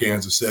here in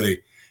Kansas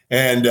City.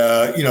 And,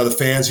 the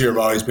fans here have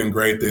always been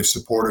great. They've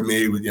supported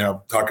me with,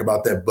 talk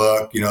about that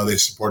book. They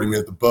supported me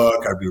with the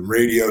book. I've done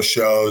radio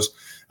shows.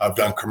 I've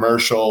done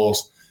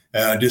commercials.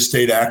 Just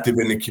stayed active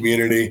in the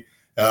community.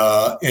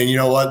 And you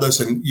know what?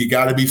 Listen, you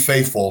got to be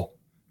faithful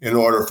in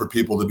order for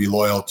people to be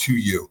loyal to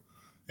you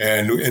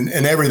and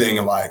everything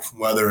in life,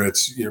 whether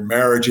it's your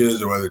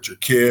marriages or whether it's your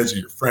kids or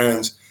your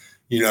friends,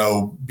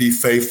 be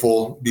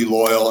faithful, be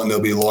loyal, and they'll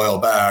be loyal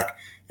back.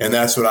 And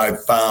that's what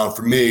I've found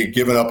for me,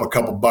 giving up a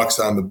couple bucks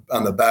on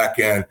the back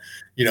end,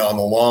 on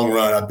the long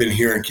run. I've been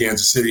here in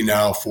Kansas City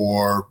now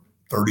for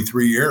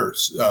 33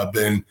 years. I've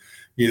been,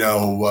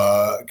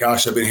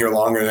 I've been here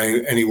longer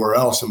than anywhere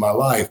else in my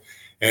life.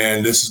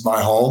 And this is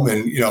my home.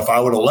 And, if I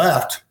would have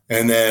left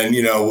and then,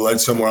 led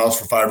somewhere else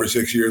for 5 or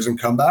 6 years and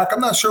come back, I'm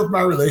not sure if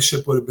my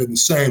relationship would have been the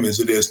same as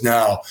it is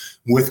now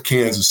with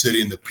Kansas City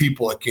and the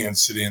people at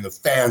Kansas City and the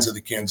fans of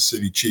the Kansas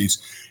City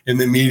Chiefs and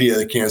the media of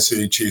the Kansas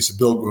City Chiefs. I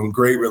built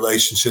great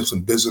relationships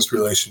and business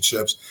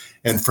relationships.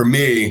 And for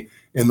me,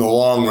 in the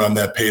long run,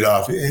 that paid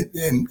off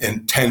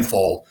in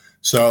tenfold.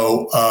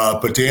 So,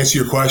 but to answer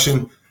your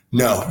question,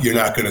 no, you're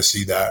not going to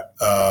see that.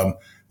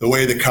 The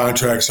way the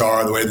contracts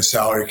are, the way the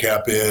salary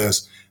cap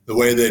is, the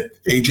way that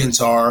agents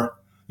are.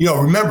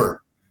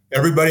 Remember,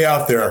 everybody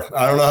out there,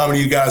 I don't know how many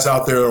of you guys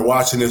out there are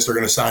watching this are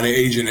going to sign an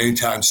agent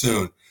anytime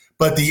soon,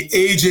 but the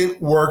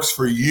agent works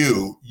for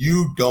you.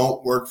 You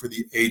don't work for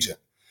the agent.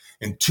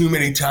 And too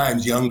many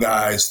times young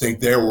guys think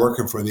they're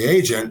working for the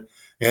agent,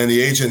 and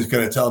the agent is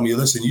going to tell me,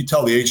 listen, you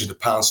tell the agent to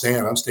pound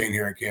sand. I'm staying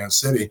here in Kansas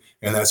City.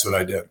 And that's what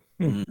I did.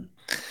 Mm-hmm.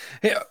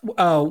 Hey,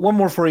 one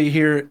more for you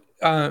here,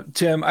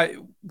 Tim.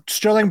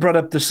 Sterling brought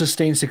up the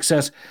sustained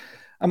success.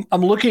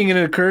 I'm looking and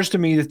it occurs to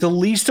me that the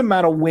least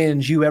amount of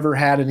wins you ever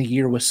had in a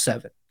year was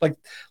 7. Like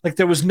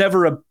there was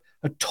never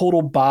a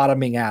total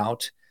bottoming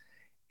out.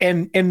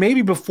 And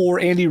maybe before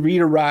Andy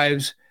Reid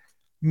arrives,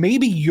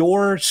 maybe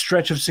your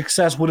stretch of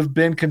success would have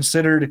been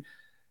considered,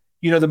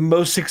 the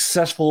most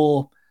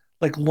successful,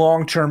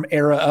 long-term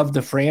era of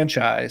the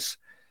franchise.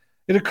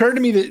 It occurred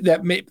to me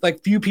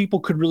that few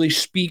people could really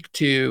speak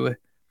to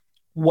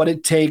what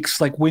it takes,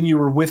 when you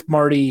were with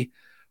Marty,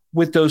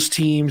 with those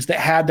teams that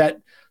had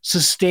that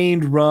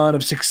sustained run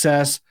of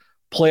success,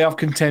 playoff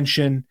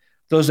contention,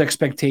 those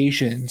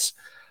expectations.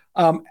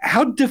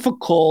 How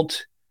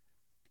difficult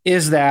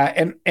is that?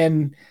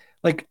 And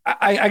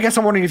I guess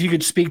I'm wondering if you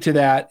could speak to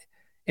that,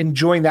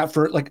 enjoying that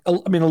for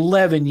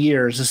 11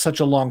 years is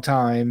such a long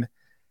time,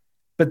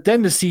 but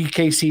then to see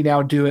KC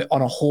now do it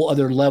on a whole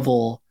other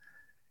level,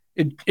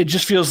 it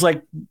just feels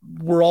like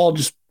we're all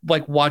just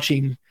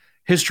watching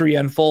history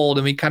unfold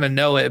and we kind of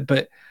know it,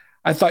 but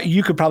I thought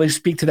you could probably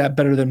speak to that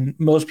better than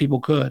most people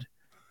could.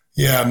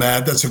 Yeah,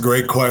 Matt, that's a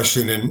great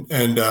question.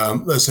 And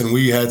listen,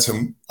 we had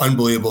some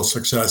unbelievable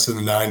success in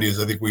the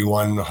 90s. I think we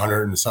won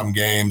 100 and some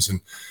games.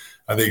 And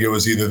I think it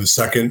was either the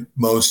second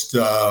most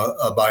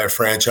by a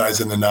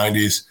franchise in the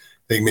 90s.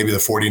 I think maybe the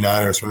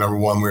 49ers were number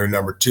 1. We were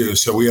number 2.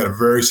 So we had a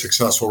very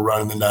successful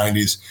run in the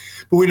 90s.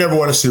 But we never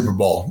won a Super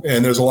Bowl.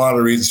 And there's a lot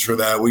of reasons for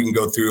that. We can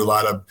go through a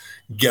lot of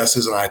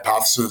guesses and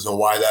hypotheses on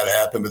why that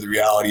happened. But the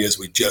reality is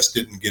we just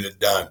didn't get it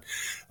done.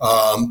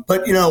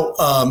 But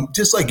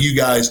just like you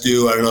guys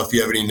do, I don't know if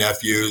you have any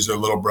nephews or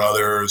little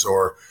brothers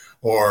or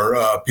or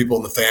people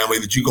in the family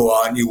that you go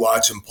out and you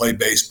watch them play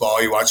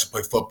baseball, you watch them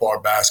play football or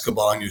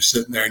basketball, and you're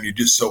sitting there and you're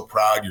just so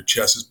proud, your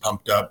chest is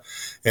pumped up,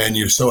 and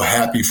you're so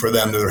happy for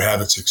them that they're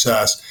having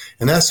success.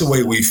 And that's the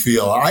way we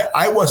feel.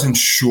 I wasn't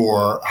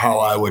sure how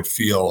I would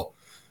feel.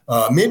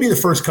 Maybe the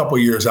first couple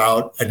of years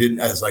out, I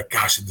was like,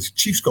 gosh, if the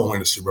Chiefs go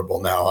win a Super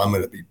Bowl now, I'm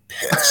going to be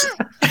pissed.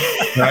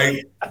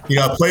 Right?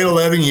 I played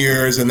 11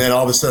 years, and then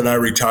all of a sudden I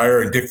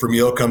retire, and Dick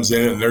Vermeil comes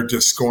in, and they're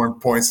just scoring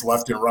points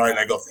left and right. And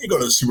I go, if you go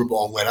to the Super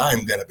Bowl and win,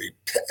 I'm going to be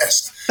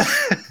pissed.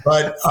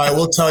 But I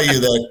will tell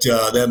you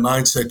that that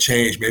mindset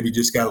changed. Maybe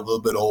just got a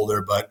little bit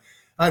older, but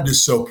I'm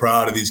just so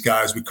proud of these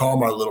guys. We call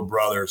them our little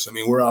brothers. I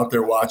mean, we're out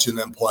there watching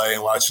them play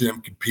and watching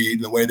them compete,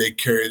 and the way they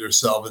carry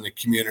themselves in the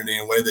community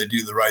and the way they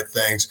do the right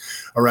things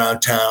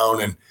around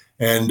town,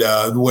 and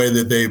the way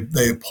that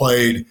they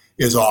played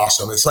is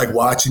awesome. It's like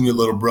watching your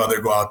little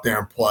brother go out there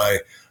and play,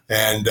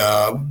 and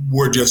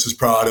we're just as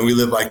proud, and we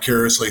live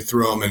vicariously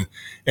through them.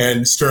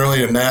 And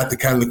Sterling and Matt,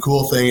 the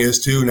cool thing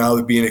is too, now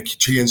that being a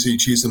Kansas City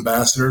Chiefs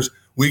ambassadors,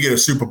 we get a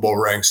Super Bowl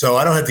ring. So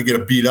I don't have to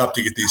get beat up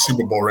to get these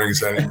Super Bowl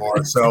rings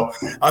anymore. So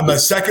my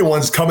second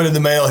one's coming in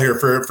the mail here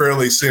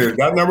fairly soon.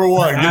 Got number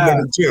one, good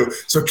number two.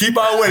 So keep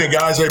on winning,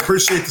 guys. I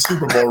appreciate the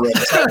Super Bowl ring.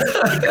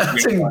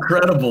 That's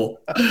incredible.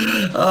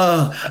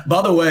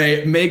 By the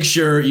way, make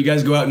sure you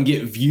guys go out and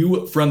get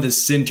View from the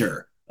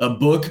Center, a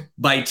book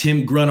by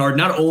Tim Grunhard.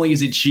 Not only is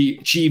he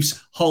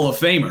Chiefs Hall of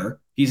Famer,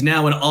 he's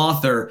now an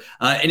author.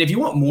 And if you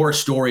want more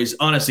stories,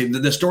 honestly,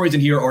 the stories in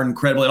here are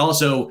incredible. It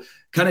also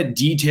kind of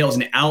details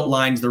and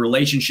outlines the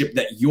relationship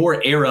that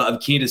your era of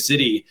Kansas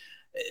City,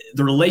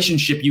 the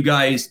relationship you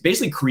guys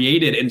basically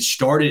created and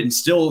started and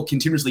still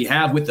continuously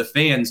have with the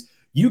fans.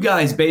 You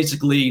guys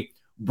basically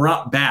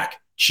brought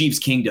back Chiefs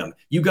Kingdom.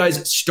 You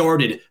guys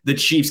started the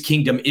Chiefs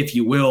Kingdom, if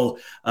you will.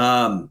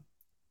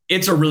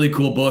 It's a really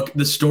cool book.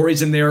 The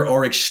stories in there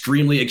are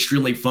extremely,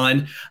 extremely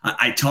fun.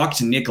 I talked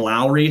to Nick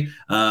Lowry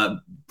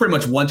pretty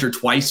much once or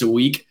twice a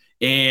week,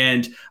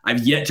 and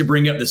I've yet to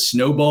bring up the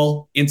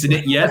snowball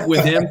incident yet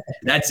with him.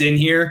 That's in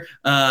here.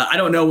 I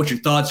don't know what your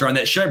thoughts are on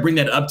that. Should I bring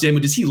that up to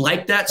him? Does he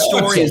like that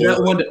story? Is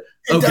that one?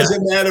 It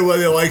doesn't matter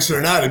whether he likes it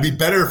or not. It'd be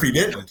better if he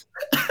didn't.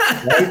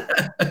 Right?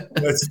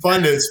 It's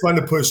fun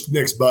to push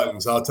Nick's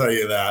buttons. I'll tell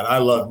you that. I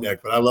love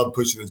Nick, but I love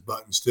pushing his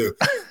buttons too.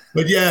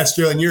 But yeah,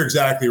 Sterling, you're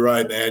exactly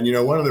right, man.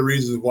 One of the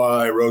reasons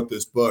why I wrote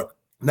this book,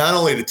 not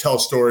only to tell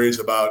stories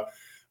about,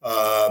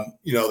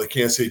 the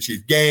Kansas City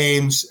Chiefs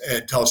games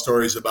and tell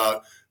stories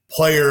about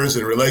players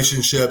and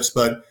relationships,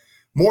 but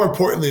more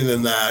importantly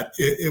than that,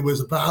 it was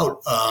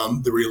about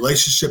the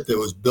relationship that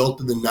was built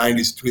in the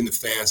 90s between the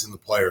fans and the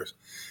players.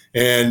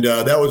 And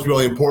that was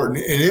really important.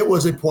 And it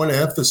was a point of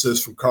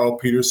emphasis from Carl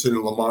Peterson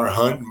and Lamar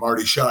Hunt and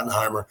Marty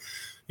Schottenheimer,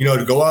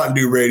 to go out and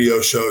do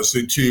radio shows,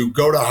 to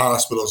go to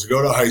hospitals, to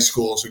go to high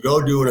schools, to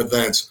go doing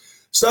events.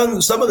 Some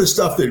of the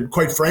stuff that,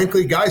 quite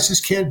frankly, guys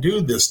just can't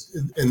do this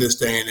in this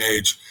day and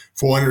age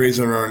for one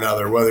reason or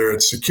another, whether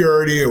it's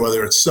security or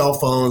whether it's cell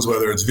phones,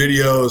 whether it's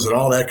videos and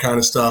all that kind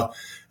of stuff.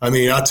 I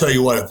mean, I'll tell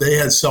you what, if they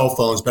had cell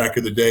phones back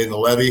in the day in the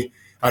levee,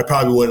 I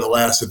probably wouldn't have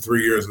lasted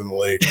 3 years in the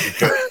league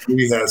because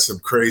we had some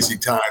crazy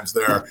times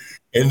there.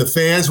 And the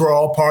fans were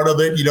all part of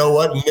it. You know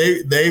what?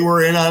 And they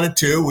were in on it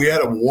too. We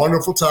had a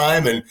wonderful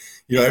time, and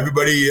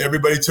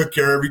everybody took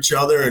care of each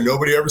other, and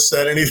nobody ever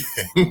said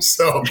anything.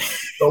 So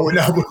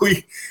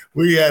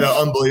we had an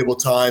unbelievable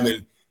time.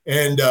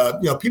 And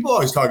people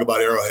always talk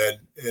about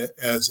Arrowhead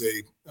as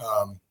a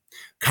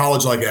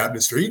college-like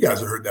atmosphere. You guys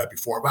have heard that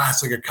before. Wow,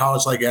 it's like a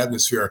college-like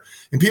atmosphere.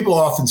 And people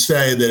often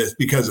say that it's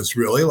because it's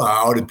really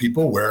loud and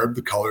people wear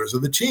the colors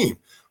of the team,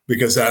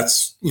 because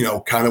that's,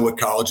 kind of what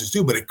colleges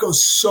do. But it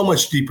goes so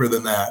much deeper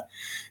than that.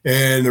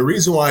 And the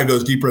reason why it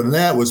goes deeper than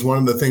that was one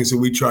of the things that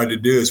we tried to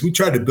do is we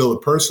tried to build a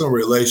personal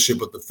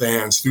relationship with the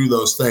fans through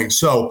those things.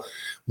 So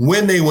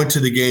when they went to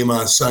the game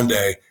on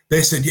Sunday,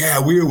 they said, yeah,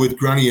 we were with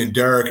Grunny and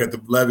Derek at the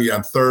levee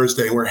on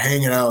Thursday, and we're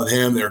hanging out with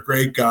him. They're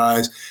great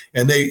guys.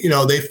 And they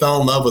fell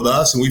in love with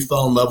us, and we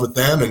fell in love with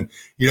them. And,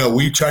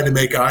 we tried to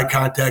make eye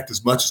contact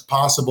as much as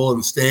possible in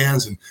the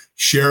stands and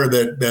share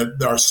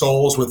that our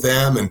souls with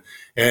them.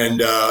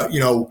 And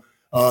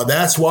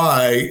that's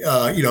why,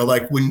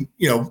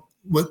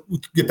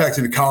 get back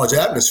to the college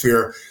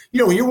atmosphere,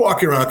 when you're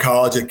walking around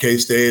college at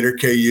K-State or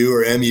KU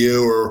or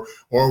MU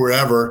or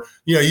wherever,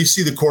 you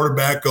see the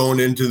quarterback going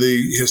into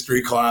the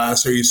history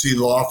class, or you see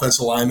the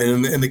offensive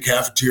lineman in the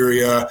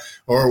cafeteria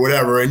or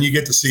whatever, and you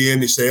get to see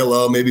him, you say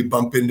hello, maybe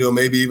bump into him,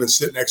 maybe even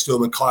sit next to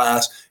him in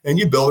class, and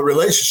you build a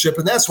relationship.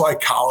 And that's why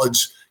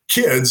college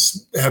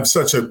kids have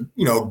such a,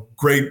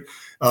 great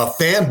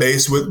fan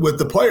base with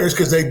the players,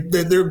 because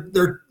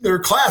they're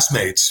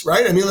classmates,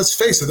 right? I mean, let's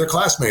face it, they're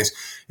classmates.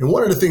 And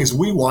one of the things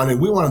we wanted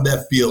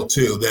that feel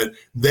too, that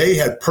they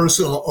had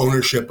personal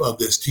ownership of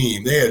this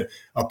team. They had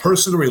a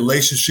personal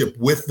relationship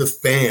with the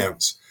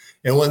fans.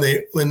 And when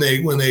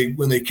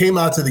they came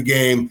out to the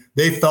game,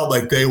 they felt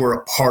like they were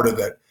a part of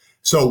it.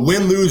 So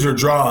win, lose, or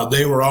draw,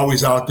 they were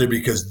always out there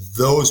because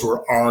those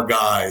were our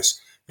guys.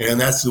 And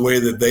that's the way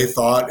that they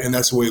thought, and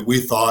that's the way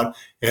we thought.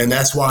 And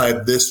that's why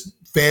this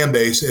fan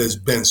base has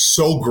been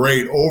so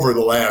great over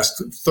the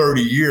last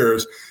 30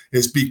 years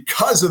is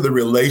because of the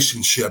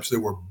relationships that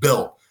were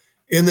built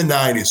in the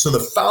 90s. So the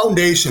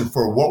foundation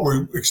for what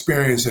we're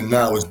experiencing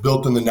now is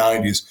built in the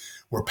 90s,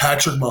 where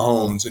Patrick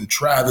Mahomes and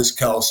Travis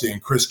Kelce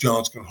and Chris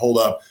Jones can hold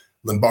up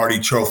Lombardi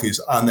trophies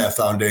on that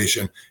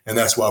foundation. And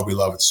that's why we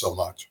love it so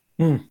much.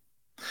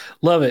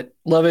 Love it.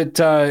 Love it.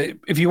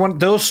 If you want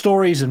those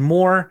stories and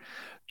more,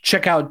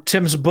 check out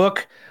Tim's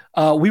book.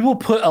 We will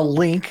put a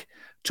link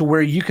to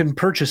where you can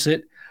purchase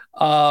it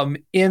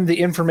in the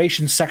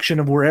information section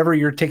of wherever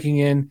you're taking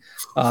in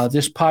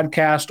this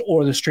podcast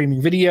or the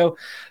streaming video.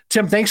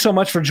 Tim, thanks so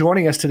much for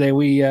joining us today.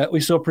 We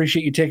so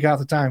appreciate you taking out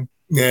the time.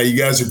 Yeah, you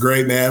guys are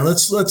great, man.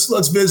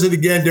 Let's visit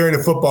again during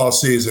the football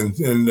season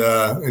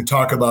and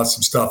talk about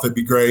some stuff. That'd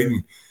be great.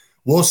 And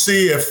we'll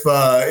see if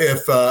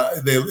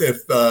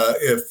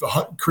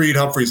Creed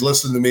Humphreys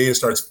listens to me and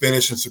starts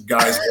finishing some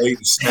guys late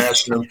and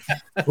smashing them.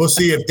 We'll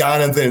see if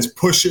Donovan's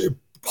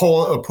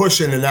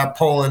pushing and not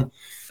pulling.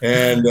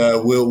 And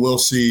we'll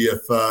see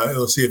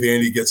if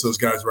Andy gets those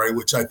guys right,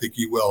 which I think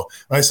he will.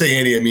 When I say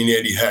Andy, I mean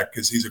Andy Heck,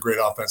 because he's a great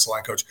offensive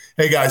line coach.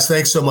 Hey guys,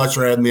 thanks so much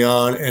for having me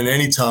on, and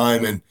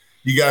anytime. And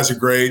you guys are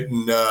great,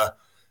 and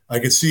I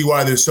can see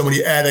why there's so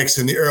many addicts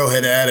in the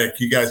Arrowhead Attic.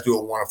 You guys do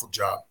a wonderful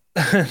job.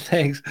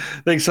 Thanks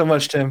so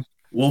much, Tim.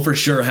 We'll for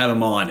sure have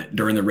him on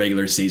during the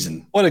regular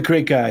season. What a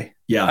great guy!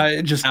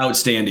 Yeah, just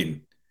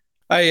outstanding.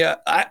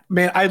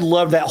 I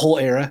love that whole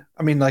era.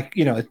 I mean, like,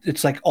 you know,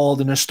 it's like all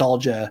the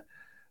nostalgia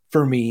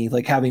for me,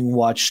 like having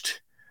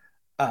watched,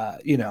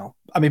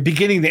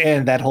 beginning to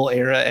end, that whole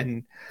era.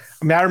 And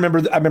I mean, I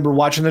remember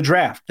watching the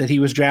draft that he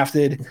was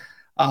drafted,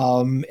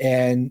 and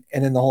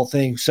then the whole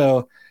thing.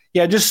 So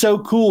yeah, just so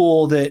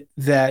cool that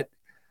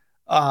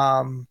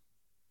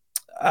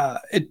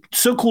it's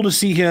so cool to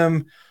see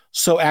him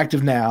so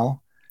active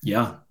now.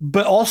 Yeah.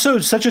 But also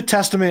such a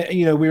testament,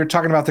 you know, we were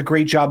talking about the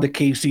great job that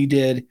KC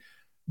did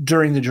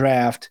during the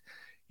draft,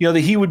 you know,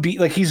 that he would be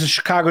like, he's a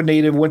Chicago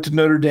native, went to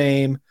Notre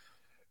Dame,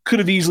 could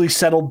have easily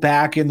settled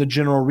back in the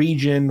general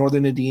region,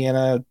 Northern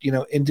Indiana, you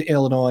know, into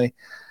Illinois.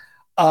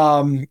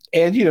 And,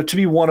 you know, to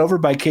be won over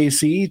by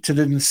KC, to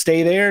then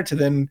stay there, to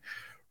then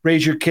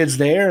raise your kids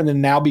there, and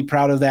then now be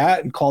proud of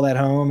that and call that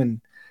home.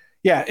 And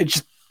yeah,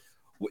 it's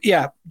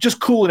just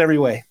cool in every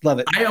way. Love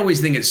it. I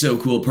always think it's so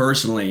cool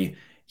personally.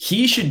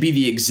 He should be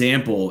the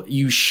example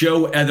you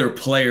show other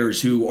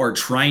players who are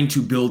trying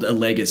to build a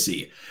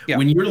legacy. Yeah.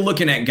 When you're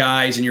looking at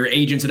guys and your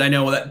agents, and I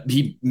know that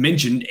he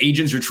mentioned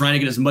agents are trying to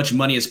get as much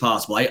money as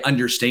possible. I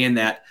understand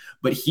that,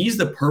 but he's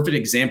the perfect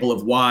example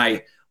of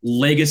why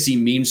legacy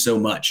means so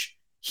much.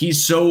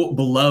 He's so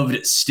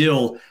beloved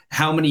still.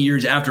 How many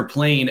years after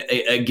playing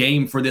a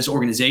game for this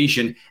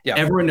organization,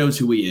 everyone knows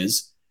who he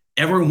is.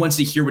 Everyone wants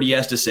to hear what he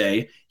has to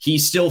say. He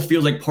still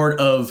feels like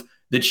part of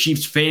the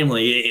Chiefs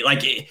family.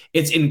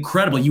 It's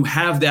incredible. You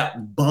have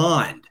that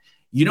bond.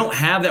 You don't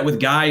have that with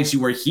guys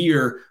who are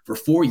here for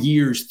 4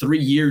 years, 3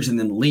 years, and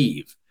then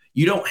leave.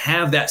 You don't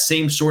have that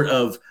same sort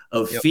of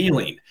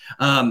feeling.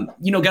 Guys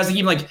like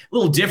even like a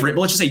little different,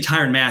 but let's just say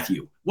Tyrann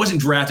Mathieu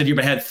wasn't drafted here,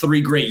 but had 3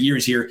 great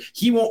years here.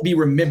 He won't be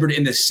remembered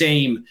in the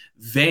same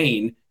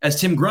vein as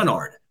Tim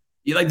Grunhard.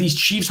 Like these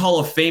Chiefs Hall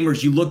of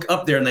Famers, you look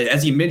up there and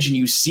as you mentioned,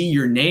 you see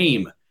your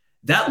name.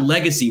 That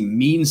legacy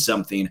means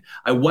something.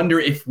 I wonder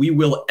if we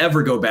will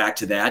ever go back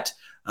to that.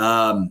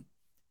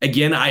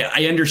 Again,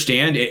 I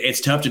understand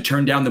it's tough to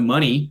turn down the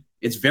money.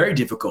 It's very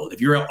difficult.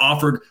 If you're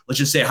offered, let's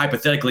just say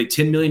hypothetically,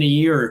 $10 million a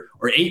year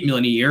or $8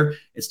 million a year,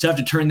 it's tough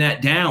to turn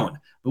that down.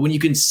 But when you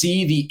can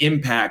see the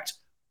impact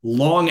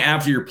long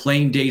after your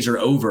playing days are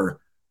over,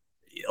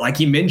 like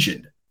he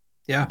mentioned,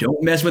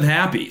 don't mess with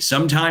happy.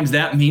 Sometimes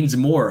that means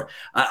more.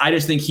 I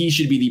just think he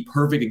should be the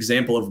perfect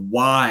example of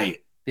why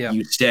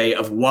you stay,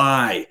 of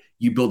why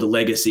you build a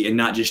legacy and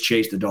not just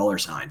chase the dollar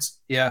signs.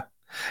 Yeah.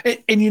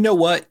 And you know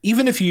what?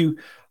 Even if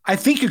I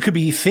think you could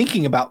be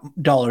thinking about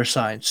dollar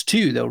signs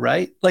too, though,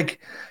 right? Like,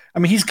 I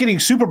mean, he's getting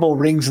Super Bowl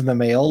rings in the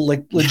mail,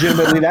 like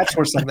legitimately that's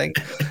worth something.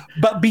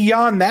 But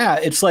beyond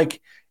that, it's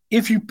like,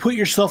 if you put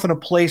yourself in a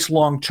place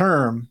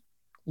long-term,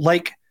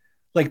 like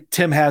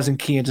Tim has in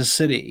Kansas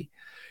City,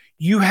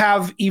 you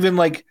have even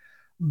like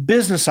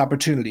business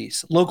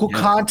opportunities, local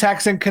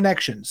contacts and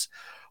connections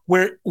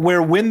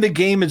where when the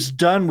game is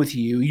done with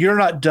you, you're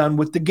not done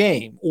with the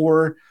game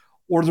or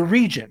the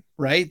region,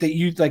 right? That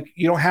you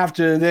don't have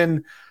to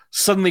then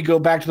suddenly go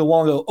back to the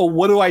wall and go, oh,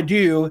 what do I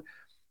do?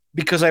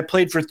 Because I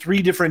played for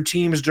 3 different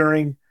teams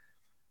during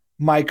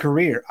my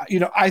career.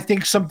 You know, I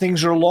think some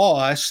things are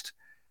lost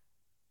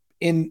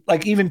in,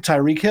 like, even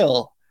Tyreek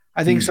Hill.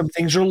 I think some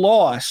things are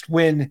lost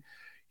when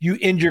you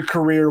end your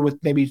career with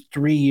maybe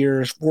 3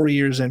 years, 4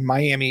 years in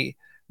Miami,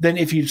 than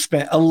if you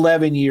spent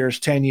 11 years,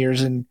 10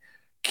 years in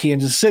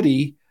Kansas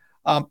City,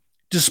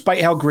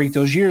 despite how great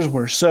those years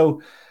were.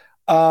 So,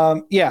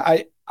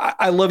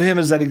 I love him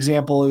as that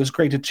example. It was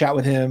great to chat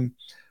with him.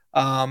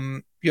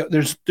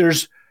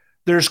 There's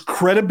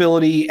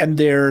credibility, and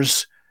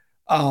there's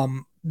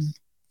the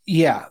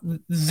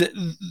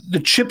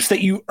chips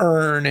that you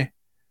earn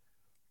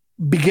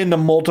begin to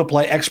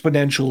multiply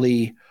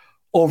exponentially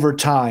over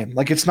time.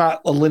 Like it's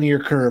not a linear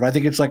curve. I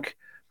think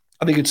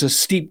it's a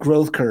steep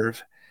growth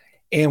curve.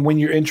 And when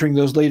you're entering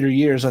those later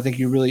years, I think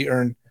you really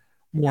earn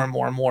more and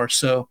more and more.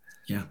 So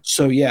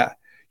yeah.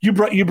 You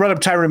brought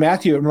up Tyrann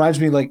Mathieu. It reminds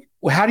me, like,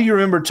 well, how do you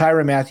remember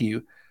Tyrann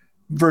Mathieu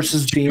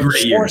versus Dan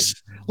Great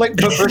years.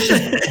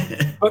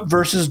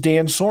 versus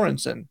Dan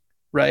Sorensen,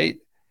 right?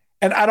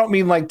 And I don't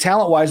mean like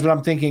talent wise, but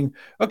I'm thinking,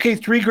 okay,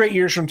 3 great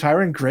years from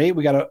Tyrann, great.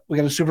 We got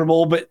a Super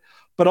Bowl, but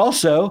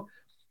also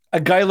a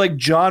guy like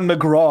John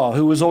McGraw,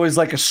 who was always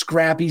like a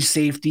scrappy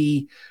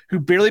safety who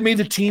barely made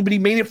the team, but he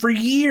made it for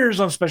years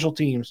on special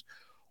teams.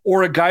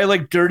 Or a guy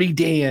like Dirty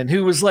Dan,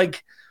 who was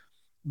like,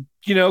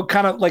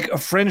 kind of like a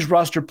fringe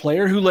roster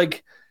player who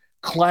like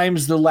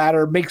climbs the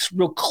ladder, makes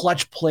real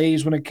clutch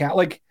plays when it counts.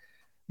 Like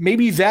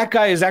maybe that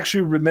guy is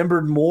actually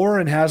remembered more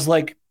and has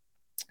like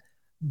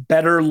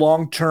better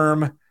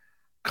long-term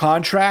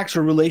contracts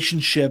or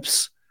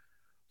relationships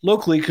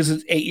locally because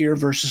it's 8-year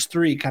versus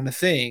 3 kind of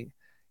thing.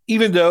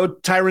 Even though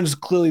Tyrann's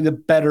clearly the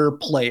better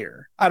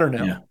player. I don't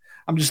know. Yeah.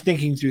 I'm just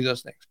thinking through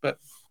those things. But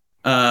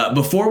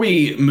before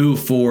we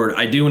move forward,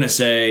 I do want to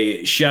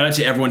say shout out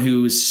to everyone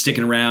who's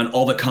sticking around.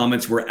 All the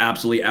comments were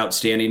absolutely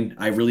outstanding.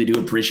 I really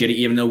do appreciate it,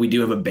 even though we do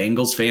have a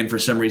Bengals fan for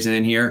some reason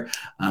in here.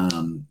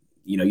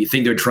 You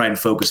think they'd try and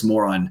focus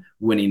more on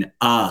winning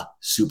a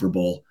Super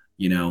Bowl,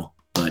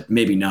 but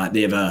maybe not.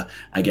 They have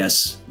I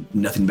guess,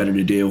 nothing better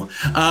to do.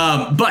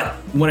 But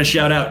want to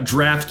shout out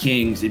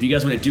DraftKings. If you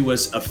guys want to do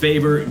us a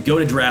favor, go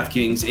to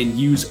DraftKings and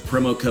use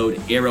promo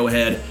code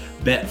Arrowhead.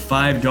 Bet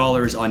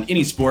 $5 on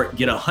any sport,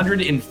 get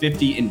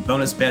 $150 in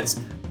bonus bets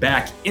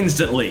back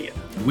instantly.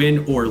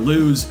 Win or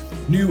lose.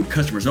 New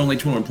customers only,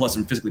 21 plus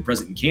and physically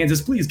present in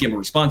Kansas. Please gamble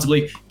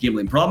responsibly.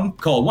 Gambling problem?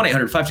 Call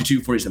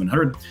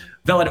 1-800-522-4700.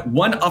 Valid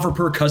one offer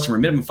per customer.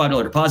 Minimum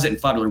 $5 deposit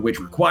and $5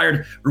 wager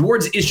required.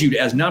 Rewards issued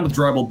as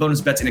non-withdrawable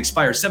bonus bets and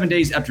expire 7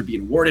 days after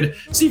being awarded.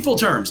 See full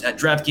terms at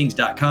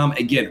DraftKings.com.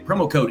 Again,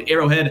 promo code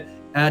Arrowhead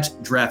at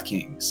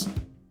DraftKings.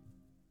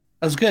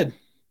 That's good.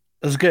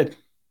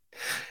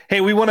 Hey,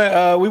 we want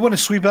to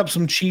sweep up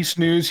some Chiefs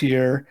news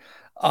here.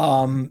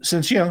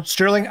 Since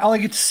Sterling, I only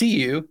get to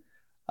see you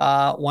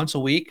once a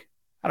week.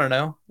 I don't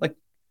know,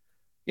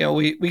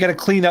 we got to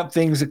clean up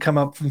things that come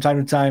up from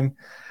time to time.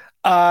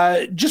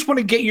 Just want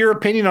to get your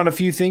opinion on a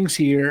few things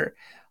here.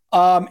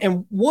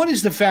 And one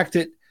is the fact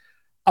that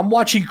I'm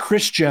watching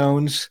Chris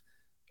Jones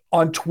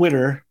on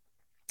Twitter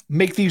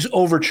make these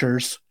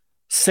overtures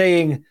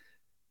saying,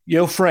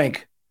 "Yo,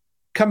 Frank,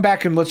 come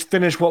back and let's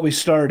finish what we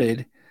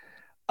started."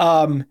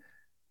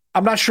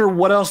 I'm not sure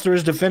what else there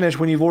is to finish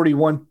when you've already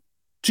won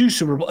 2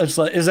 Super Bowls.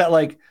 Is that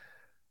like,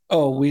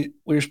 oh, we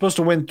were supposed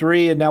to win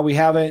 3 and now we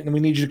haven't, and we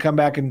need you to come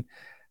back and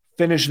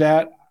finish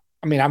that?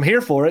 I mean, I'm here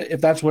for it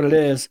if that's what it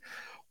is.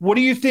 What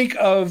do you think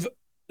of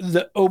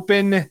the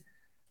open? I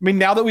mean,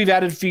 now that we've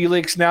added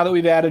Felix, now that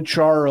we've added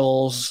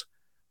Charles,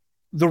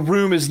 the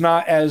room is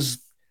not as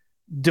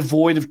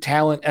devoid of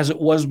talent as it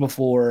was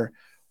before.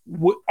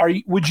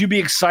 Would you be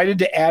excited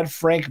to add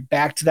Frank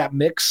back to that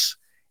mix,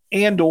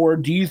 and or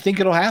do you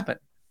think it'll happen?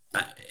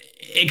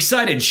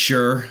 Excited,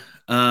 sure.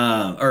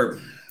 Or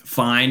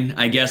fine,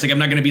 I guess. Like, I'm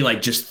not going to be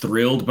like just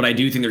thrilled, but I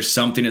do think there's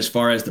something as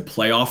far as the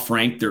playoff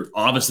Frank. There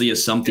obviously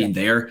is something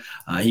there.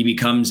 He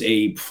becomes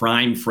a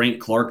prime Frank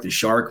Clark, the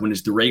Shark, when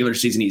it's the regular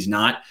season, he's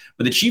not.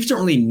 But the Chiefs don't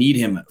really need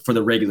him for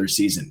the regular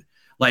season.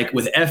 Like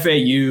with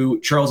FAU,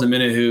 Charles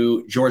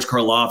Omenihu, George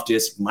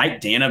Karlaftis,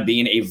 Mike Dana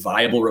being a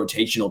viable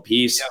rotational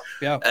piece.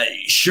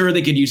 Sure,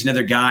 they could use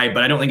another guy,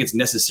 but I don't think it's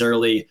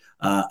necessarily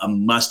a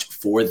must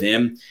for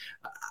them.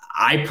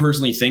 I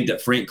personally think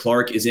that Frank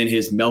Clark is in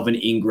his Melvin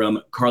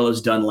Ingram,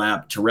 Carlos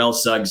Dunlap, Terrell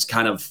Suggs,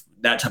 kind of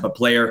that type of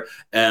player,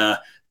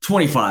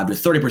 25 to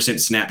 30%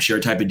 snap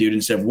share type of dude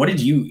instead of what did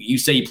you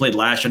say he played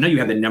last year? I know you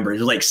have the number. It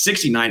was like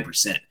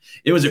 69%.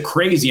 It was a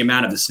crazy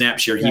amount of the snap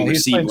share he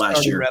received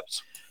last year.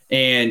 Reps.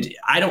 And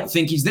I don't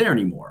think he's there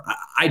anymore.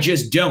 I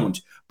just don't.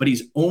 But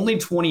he's only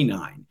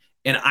 29.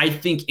 And I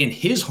think in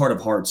his heart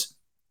of hearts,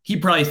 he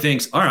probably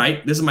thinks, all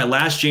right, this is my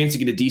last chance to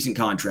get a decent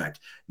contract.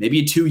 Maybe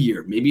a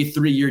 2-year, maybe a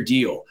 3-year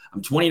deal.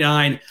 I'm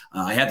 29.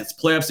 I had this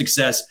playoff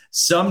success.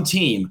 Some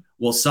team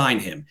will sign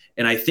him.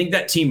 And I think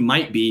that team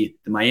might be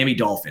the Miami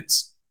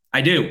Dolphins.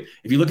 I do.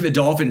 If you look at the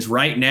Dolphins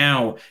right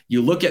now,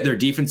 you look at their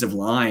defensive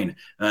line.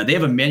 They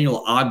have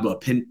Emmanuel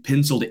Ogbah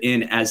penciled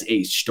in as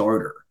a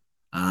starter.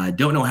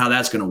 Don't know how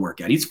that's going to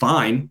work out. He's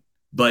fine,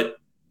 but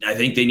I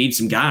think they need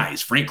some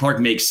guys. Frank Clark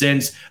makes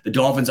sense. The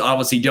Dolphins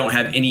obviously don't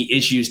have any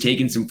issues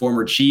taking some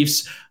former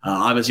Chiefs.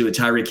 Obviously with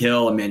Tyreek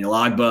Hill, Emmanuel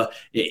Ogbah,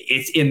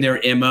 it's in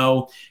their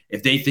MO.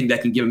 If they think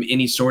that can give them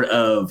any sort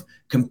of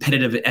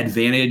competitive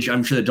advantage,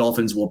 I'm sure the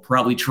Dolphins will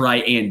probably try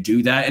and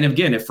do that. And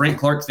again, if Frank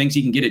Clark thinks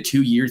he can get a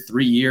 2-year,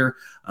 3-year,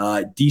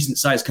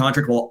 decent-sized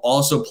contract while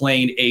also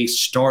playing a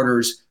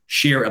starter's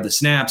share of the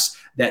snaps,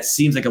 that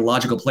seems like a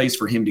logical place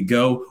for him to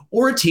go,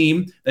 or a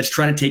team that's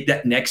trying to take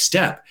that next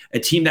step, a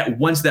team that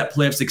wants that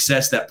playoff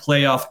success, that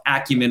playoff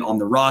acumen on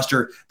the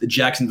roster. The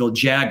Jacksonville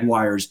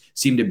Jaguars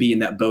seem to be in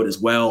that boat as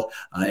well.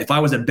 If I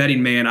was a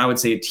betting man, I would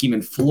say a team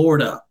in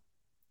Florida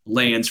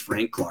lands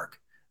Frank Clark.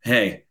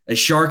 Hey, a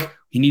Shark,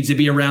 He needs to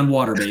be around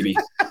water, baby.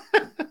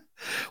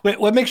 Wait,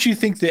 what makes you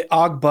think that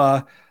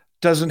Agba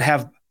doesn't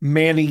have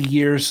many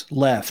years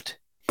left?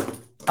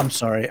 I'm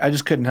sorry. I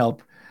just couldn't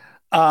help.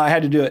 I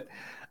had to do it.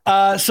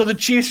 So the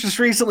Chiefs just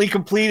recently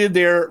completed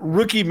their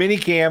rookie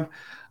minicamp.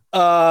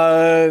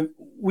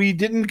 We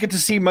didn't get to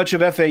see much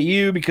of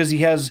FAU because he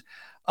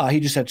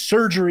just had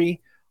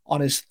surgery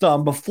on his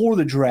thumb before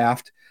the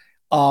draft.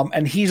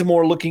 And he's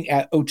more looking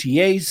at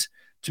OTAs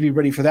to be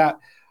ready for that.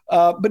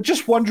 But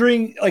just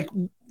wondering, like,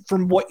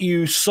 from what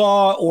you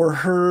saw or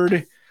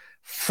heard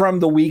from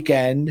the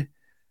weekend,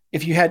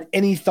 if you had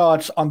any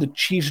thoughts on the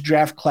Chiefs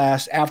draft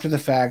class after the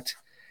fact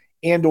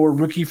and or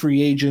rookie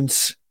free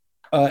agents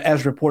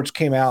as reports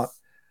came out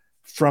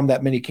from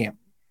that minicamp.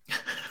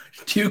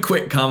 Two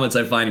quick comments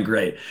I find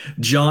great.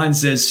 John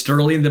says,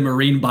 Sterling, the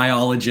marine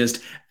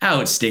biologist,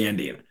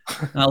 outstanding.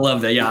 I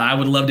love that. Yeah, I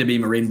would love to be a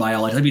marine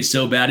biologist. I'd be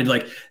so bad. I'd be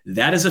like,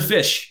 that is a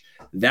fish.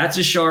 That's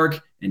a shark.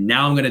 And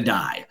now I'm going to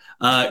die.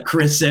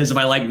 Chris says, if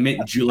I like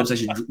mint juleps, I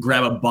should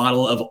grab a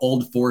bottle of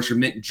Old Forester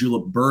mint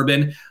julep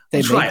bourbon.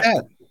 They make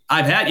that.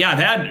 I've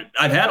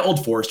had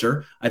Old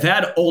Forester. I've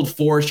had Old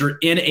Forester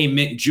in a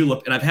mint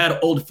julep, and I've had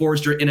Old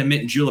Forester in a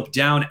mint julep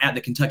down at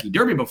the Kentucky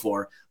Derby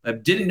before. I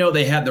didn't know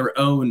they had their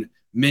own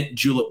mint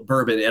julep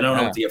bourbon. I don't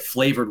know if they have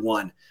flavored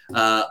one.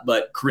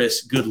 But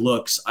Chris, good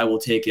looks. I will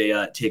take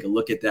a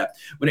look at that.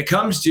 When it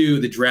comes to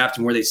the draft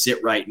and where they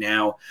sit right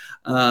now,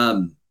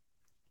 I'm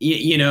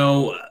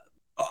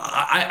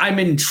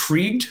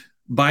intrigued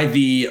by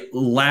the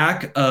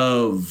lack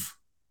of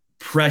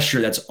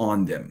pressure that's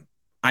on them.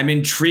 I'm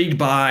intrigued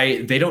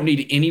by they don't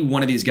need any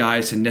one of these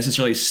guys to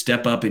necessarily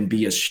step up and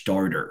be a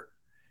starter.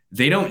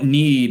 They don't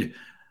need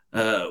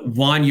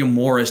Wanya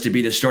Morris to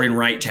be the starting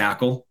right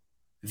tackle.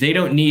 They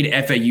don't need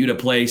FAU to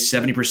play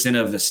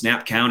 70% of the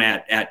snap count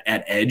at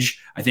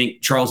edge. I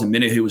think Charles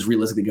Omenihu was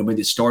realistically going to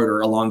be the starter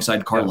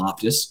alongside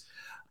Karlaftis.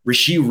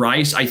 Rashee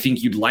Rice, I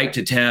think you'd like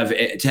to have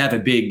a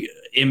big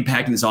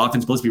impact in this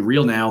offense. But let's be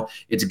real now.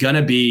 It's going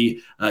to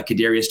be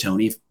Kadarius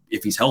Toney.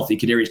 If he's healthy,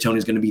 Kadarius Toney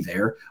is going to be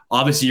there.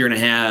 Obviously, you're going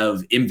to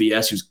have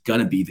MVS, who's going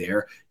to be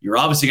there. You're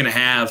obviously going to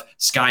have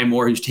Sky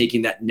Moore, who's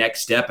taking that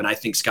next step. And I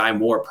think Sky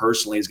Moore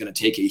personally is going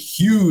to take a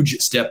huge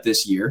step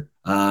this year.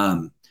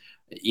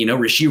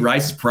 Rashee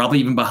Rice is probably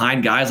even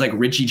behind guys like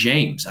Richie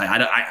James.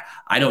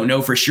 I don't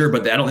know for sure,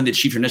 but I don't think the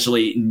Chiefs are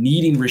necessarily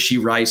needing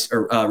Rashee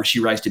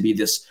Rice to be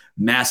this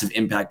massive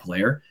impact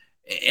player.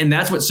 And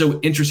that's what's so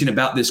interesting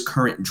about this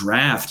current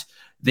draft.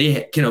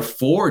 They can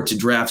afford to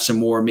draft some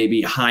more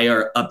maybe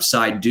higher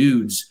upside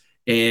dudes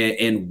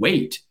and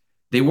wait.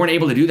 They weren't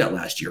able to do that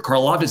last year.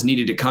 Karlaftis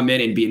needed to come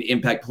in and be an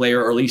impact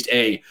player or at least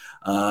a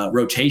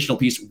rotational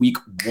piece week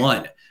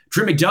one.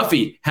 Trent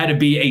McDuffie had to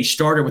be a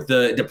starter with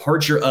the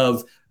departure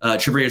of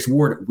Travarius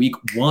Ward week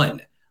one.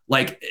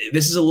 Like,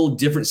 this is a little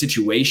different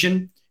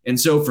situation. And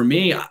so for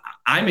me,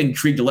 I'm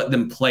intrigued to let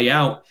them play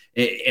out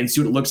and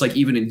see what it looks like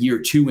even in year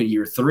 2 and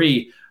year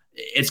 3.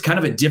 It's kind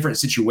of a different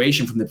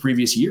situation from the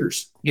previous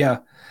years. Yeah.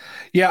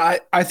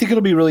 I think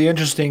it'll be really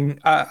interesting.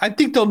 I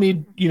think they'll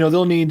need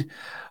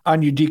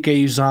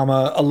Onudike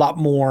Uzama a lot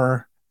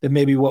more than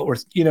maybe what we're,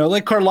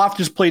 like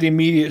Karlaftis played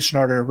immediate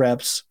starter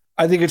reps.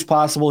 I think it's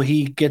possible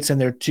he gets in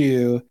there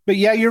too. But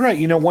yeah, you're right.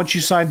 Once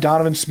you sign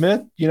Donovan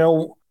Smith,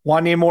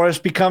 Wanya Morris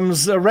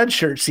becomes a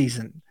redshirt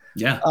season.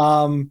 Yeah.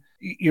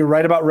 You're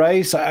right about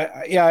Rice.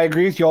 I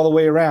agree with you all the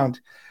way around.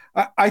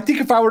 I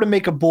think if I were to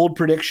make a bold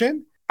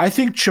prediction, I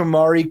think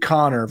Chamari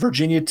Connor,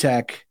 Virginia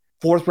Tech,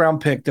 4th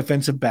round pick,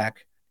 defensive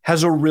back,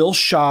 has a real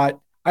shot.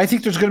 I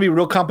think there's going to be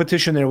real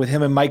competition there with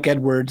him and Mike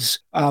Edwards,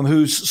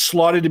 who's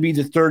slotted to be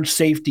the 3rd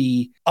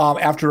safety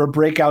after a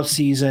breakout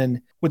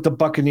season with the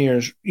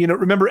Buccaneers.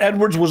 Remember,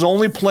 Edwards was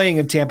only playing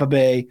in Tampa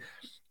Bay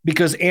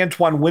because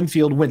Antoine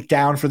Winfield went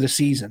down for the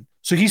season.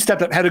 So he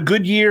stepped up, had a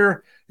good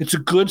year. It's a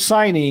good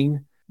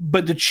signing,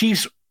 but the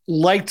Chiefs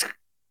liked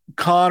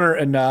Connor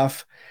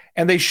enough,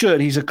 and they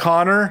should. He's a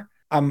Connor.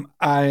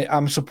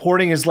 I'm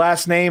supporting his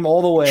last name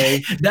all the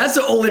way. That's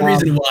the only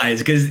reason why, is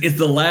because it's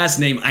the last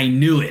name. I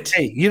knew it.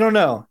 Hey, you don't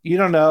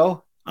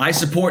know. I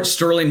support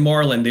Sterling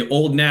Marlin, the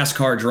old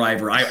NASCAR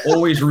driver. I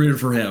always rooted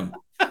for him.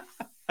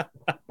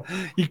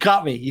 You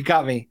caught me.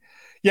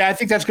 Yeah, I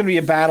think that's going to be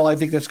a battle. I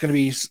think that's going to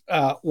be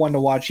one to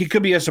watch. He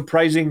could be a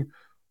surprising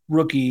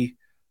rookie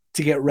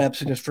to get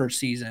reps in his first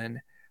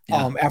season.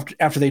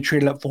 After they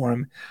traded up for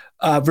him.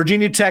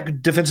 Virginia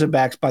Tech defensive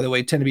backs, by the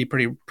way, tend to be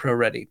pretty pro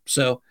ready.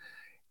 So.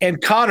 And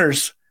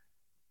Connors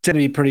tend to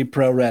be pretty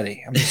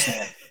pro-ready. I'm just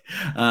saying.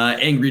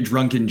 Angry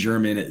Drunken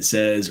German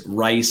says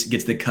Rice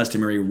gets the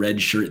customary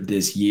red shirt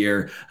this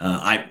year.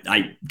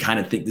 I kind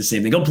of think the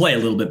same thing. He'll play a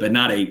little bit, but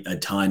not a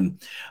ton.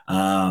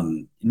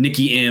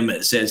 Nikki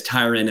M says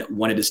Tyrann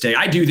wanted to stay.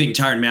 I do think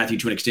Tyrann Mathieu,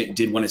 to an extent,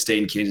 did want to stay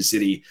in Kansas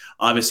City.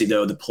 Obviously,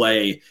 though, the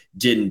play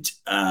didn't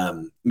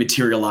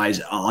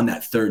materialize on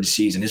that 3rd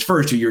season. His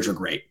first 2 years were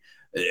great.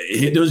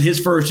 His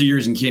first 2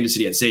 years in Kansas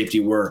City at safety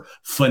were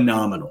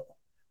phenomenal.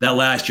 That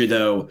last year,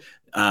 though,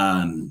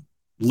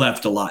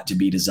 left a lot to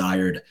be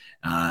desired,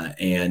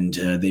 and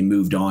they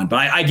moved on.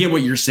 But I get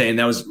what you're saying.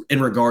 That was in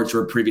regards to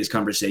a previous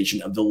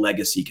conversation of the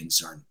legacy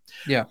concern.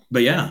 Yeah.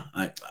 But yeah,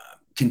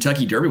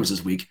 Kentucky Derby was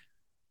this week,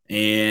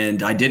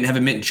 and I didn't have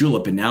a mint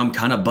julep, and now I'm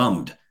kind of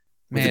bummed.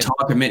 With the Man.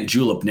 talk of mint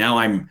julep, now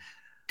I'm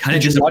kind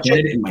of Did you watch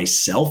disappointed it? in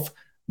myself.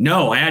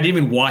 No, I didn't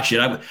even watch it.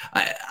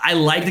 I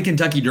like the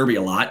Kentucky Derby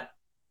a lot.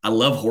 I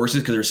love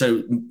horses because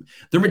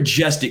they're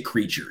majestic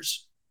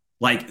creatures.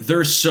 Like,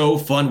 they're so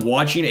fun.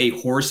 Watching a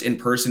horse in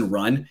person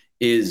run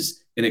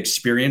is an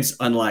experience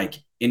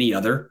unlike any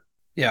other.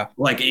 Yeah.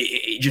 Like,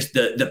 just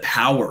the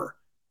power.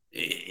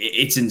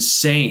 It's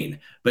insane.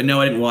 But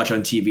no, I didn't watch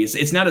on TV.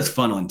 It's not as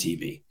fun on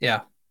TV.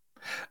 Yeah.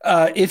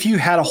 If you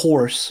had a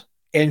horse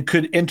and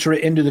could enter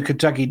it into the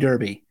Kentucky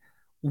Derby,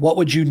 what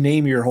would you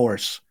name your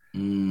horse?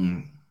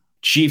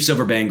 Chiefs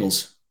over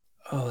Bengals.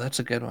 Oh, that's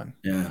a good one.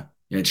 Yeah,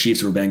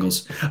 Chiefs over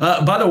Bengals.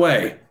 By the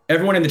way,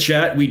 everyone in the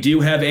chat, we do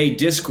have a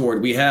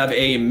Discord. We have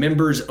a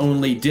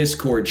members-only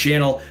Discord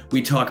channel.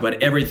 We talk about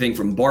everything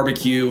from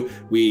barbecue.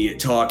 We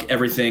talk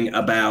everything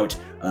about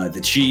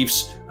the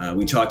Chiefs.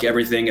 We talk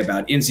everything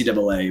about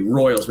NCAA,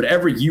 Royals,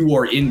 whatever you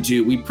are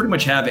into. We pretty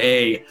much have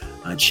a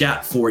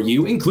chat for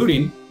you,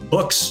 including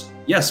books.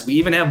 Yes, we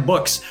even have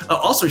books.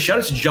 Also, shout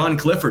out to John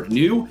Clifford,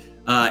 new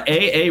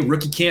AA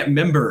Rookie Camp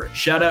member.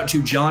 Shout out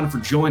to John for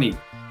joining.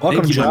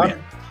 Welcome, Thank you, John. my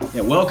man.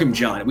 Yeah, welcome,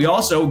 John. We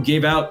also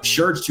gave out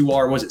shirts to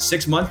our,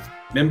 6-month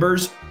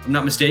members, if I'm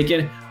not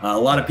mistaken. A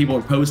lot of people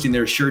are posting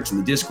their shirts in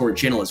the Discord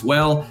channel as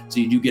well, so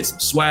you do get some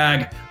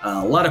swag,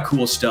 a lot of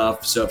cool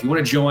stuff. So if you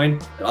want to join,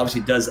 it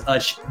obviously does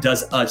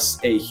us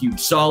a huge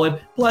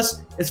solid.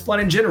 Plus, it's fun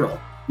in general.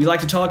 We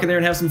like to talk in there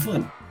and have some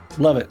fun.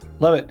 Love it.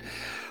 Love it.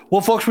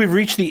 Well, folks, we've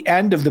reached the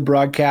end of the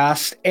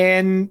broadcast.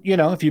 And,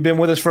 if you've been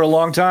with us for a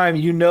long time,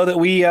 you know that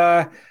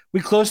we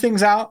close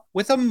things out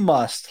with a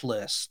must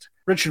list.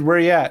 Richard, where are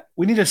you at?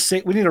 We need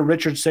a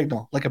Richard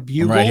signal, like a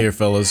bugle. I'm right here,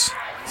 fellas.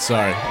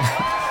 Sorry.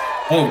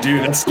 Oh,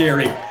 dude, that's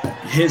scary.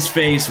 His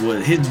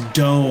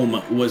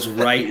dome was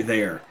right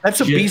there. That's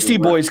a Beastie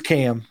Boys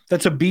cam.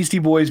 That's a Beastie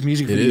Boys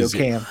music video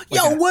cam.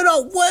 Yo, what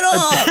up? What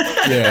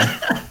up?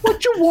 Yeah.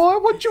 What you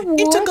want? What you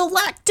want?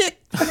 Intergalactic.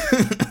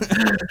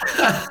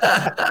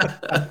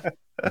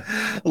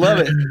 Love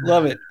it.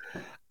 Love it.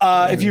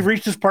 If you've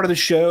reached this part of the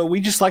show,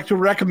 we just like to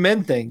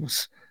recommend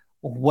things,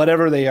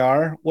 whatever they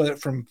are, whether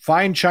from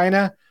fine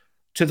china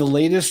to the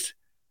latest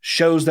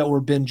shows that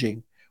we're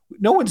binging.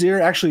 No one's here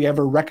actually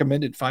ever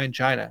recommended fine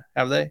china,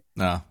 have they?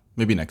 No,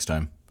 maybe next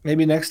time.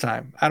 Maybe next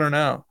time. I don't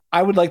know.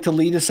 I would like to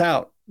lead us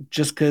out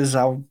just because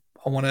I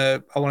want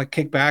to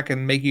kick back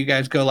and make you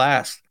guys go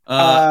last.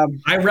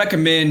 I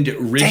recommend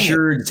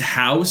Richard's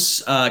house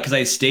because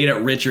I stayed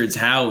at Richard's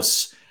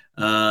house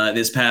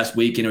this past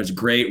week and it was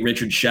great.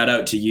 Richard, shout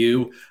out to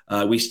you.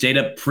 We stayed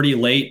up pretty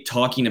late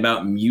talking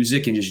about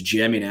music and just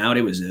jamming out.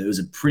 It was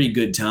a pretty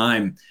good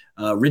time.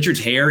 Richard's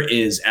hair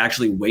is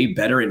actually way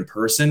better in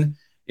person.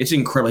 It's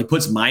incredible. He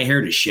puts my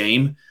hair to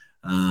shame.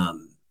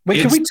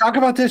 Wait, can we talk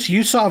about this?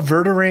 You saw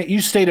Verderam.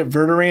 You stayed at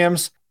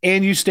Verderam's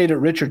and you stayed at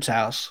Richard's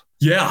house.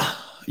 Yeah.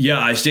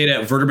 I stayed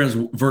at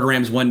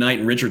Verderam's one night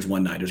and Richard's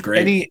one night. It was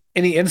great.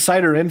 Any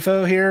insider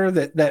info here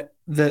that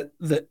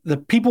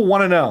the people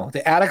want to know?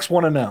 The addicts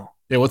want to know.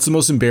 Yeah, what's the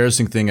most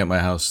embarrassing thing at my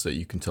house that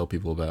you can tell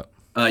people about?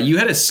 You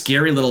had a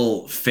scary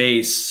little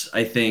face,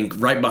 I think,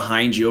 right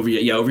behind you, over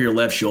your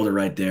left shoulder,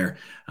 right there,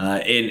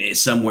 in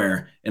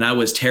somewhere. And I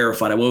was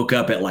terrified. I woke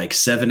up at like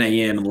 7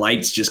 a.m. and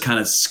lights just kind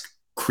of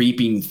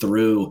creeping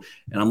through,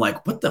 and I'm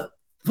like, "What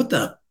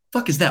the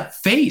fuck is that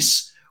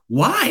face?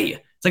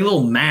 Why?" It's like a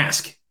little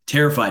mask.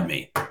 Terrified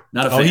me.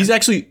 Not a fan. He's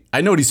actually,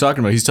 I know what he's talking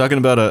about. He's talking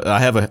about I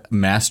have a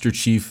Master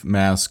Chief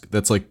mask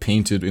that's like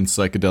painted in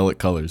psychedelic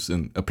colors,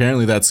 and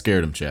apparently that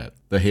scared him, Chad.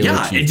 The Halo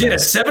yeah, Chief it did.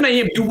 mask. At 7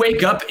 a.m., you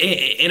wake up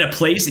in a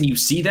place and you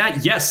see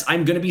that. Yes,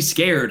 I'm going to be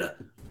scared.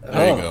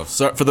 There you go.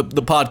 Sorry for the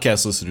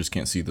podcast listeners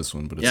can't see this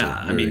one, but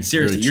it's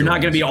seriously, you're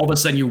not going to be all of a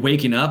sudden you're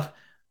waking up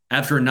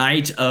after a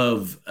night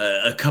of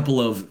a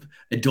couple of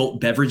adult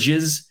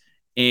beverages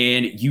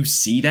and you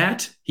see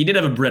that. He did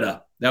have a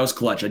Brita. That was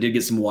clutch. I did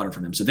get some water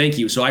from him. So thank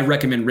you. So I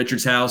recommend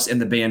Richard's house and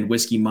the band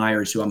Whiskey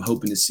Myers, who I'm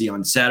hoping to see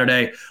on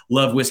Saturday.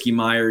 Love Whiskey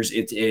Myers.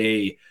 It's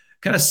a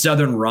kind of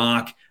Southern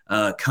rock,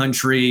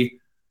 country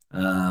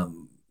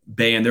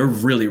band. They're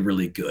really,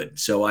 really good.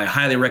 So I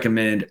highly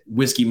recommend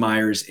Whiskey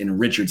Myers in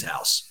Richard's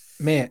house.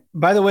 Man,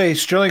 by the way,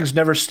 Sterling's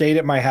never stayed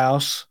at my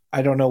house.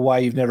 I don't know why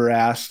you've never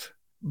asked,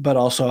 but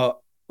also,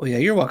 well, yeah,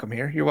 you're welcome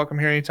here. You're welcome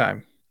here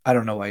anytime. I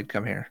don't know why you'd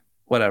come here.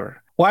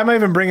 Whatever. Why am I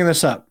even bringing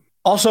this up?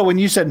 Also, when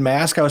you said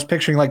mask, I was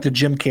picturing like the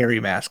Jim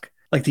Carrey mask,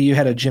 like you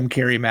had a Jim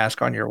Carrey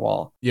mask on your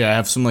wall. Yeah, I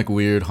have some like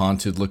weird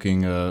haunted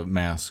looking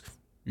mask.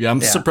 Yeah, I'm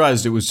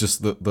surprised it was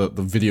just the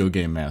video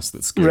game mask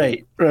that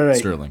scared right.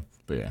 Sterling.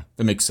 But yeah,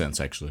 that makes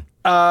sense actually.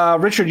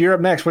 Richard, you're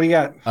up next. What do you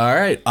got? All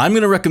right, I'm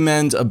gonna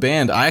recommend a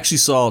band I actually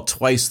saw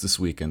twice this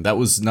weekend. That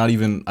was not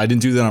even, I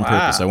didn't do that on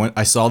purpose.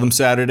 I saw them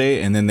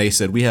Saturday, and then they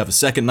said we have a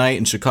second night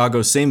in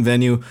Chicago, same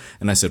venue,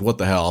 and I said what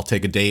the hell? I'll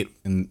take a date.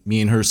 And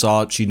me and her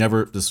saw it.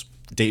 This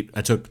date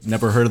I took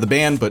never heard of the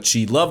band, but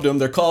she loved them.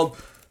 They're called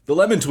the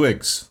Lemon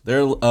Twigs.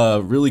 They're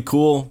really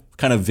cool,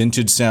 kind of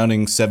vintage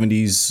sounding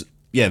 70s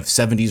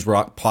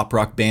rock, pop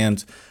rock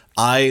band.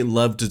 I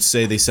love to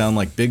say they sound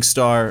like Big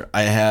Star.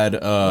 I had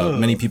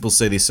many people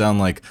say they sound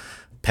like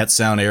Pet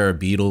Sound era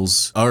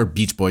Beatles or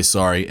Beach Boys,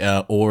 sorry,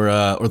 or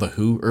the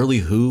Who. Early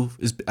Who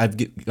I've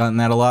gotten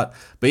that a lot.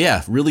 But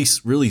yeah, really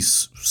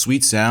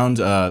sweet sound.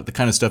 The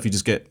kind of stuff you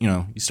just get,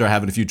 you start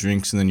having a few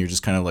drinks and then you're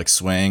just kind of like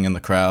swaying in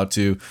the crowd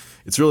too.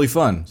 It's really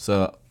fun.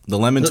 So the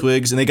Lemon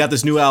Twigs, and they got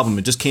this new album.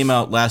 It just came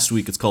out last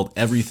week. It's called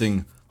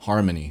Everything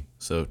Harmony.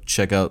 So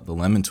check out the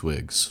Lemon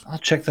Twigs. I'll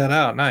check that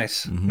out.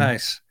 Nice,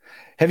 nice.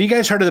 Have you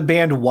guys heard of the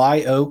band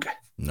Y Oak?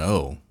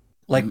 No.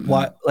 Like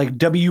what? Like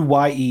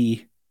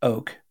WYE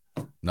Oak.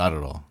 Not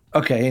at all.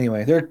 Okay.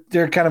 Anyway,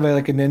 they're kind of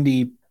like an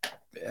indie,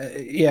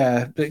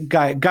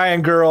 guy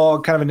and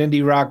girl, kind of an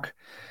indie rock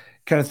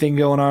kind of thing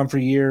going on for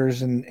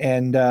years. And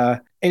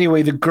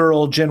anyway, the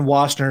girl Jen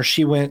Wassner,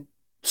 she went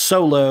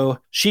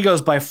solo. She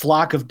goes by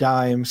Flock of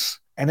Dimes,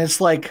 and it's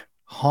like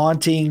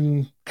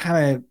haunting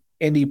kind of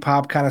indie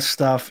pop kind of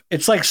stuff.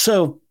 It's like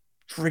so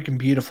freaking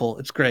beautiful.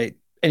 It's great.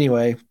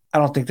 Anyway, I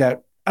don't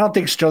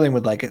think Sterling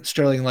would like it.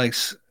 Sterling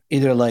likes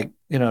either like,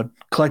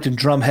 collecting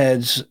drum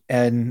heads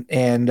and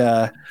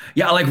I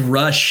like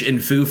Rush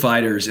and Foo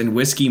Fighters and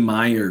Whiskey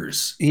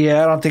Myers.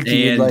 Yeah, I don't think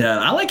you would like.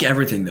 I like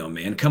everything though,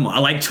 man. Come on, I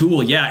like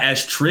Tool. Yeah,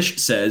 as Trish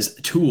says,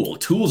 Tool.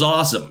 Tool's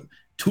awesome.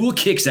 Tool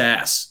kicks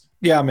ass.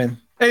 Yeah, man.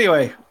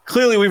 Anyway,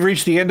 clearly we've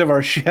reached the end of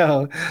our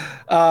show.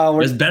 It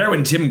was better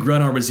when Tim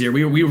Grunhard was here.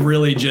 We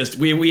really just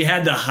we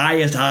had the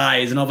highest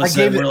highs, and all of a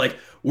sudden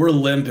we're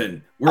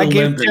limping. I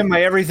gave Tim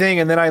my everything,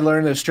 and then I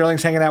learned that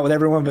Sterling's hanging out with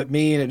everyone but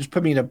me, and it just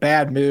put me in a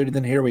bad mood, and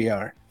then here we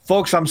are.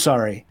 Folks, I'm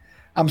sorry.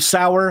 I'm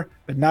sour,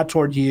 but not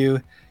toward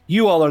you.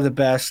 You all are the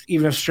best,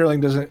 even if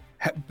Sterling doesn't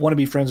want to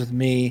be friends with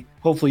me.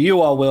 Hopefully you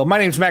all will. My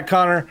name's Matt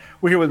Connor.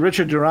 We're here with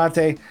Richard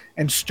Durante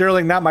and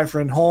Sterling, not my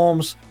friend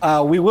Holmes.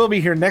 We will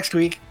be here next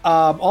week.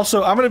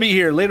 Also, I'm going to be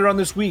here later on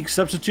this week,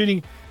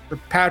 substituting for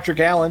Patrick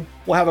Allen.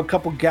 We'll have a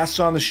couple guests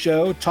on the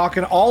show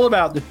talking all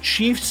about the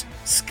Chiefs'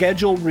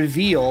 schedule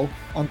reveal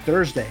on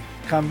Thursday.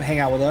 Come hang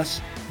out with us.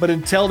 But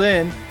until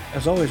then,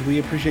 as always, we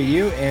appreciate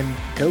you, and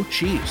go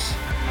Chiefs.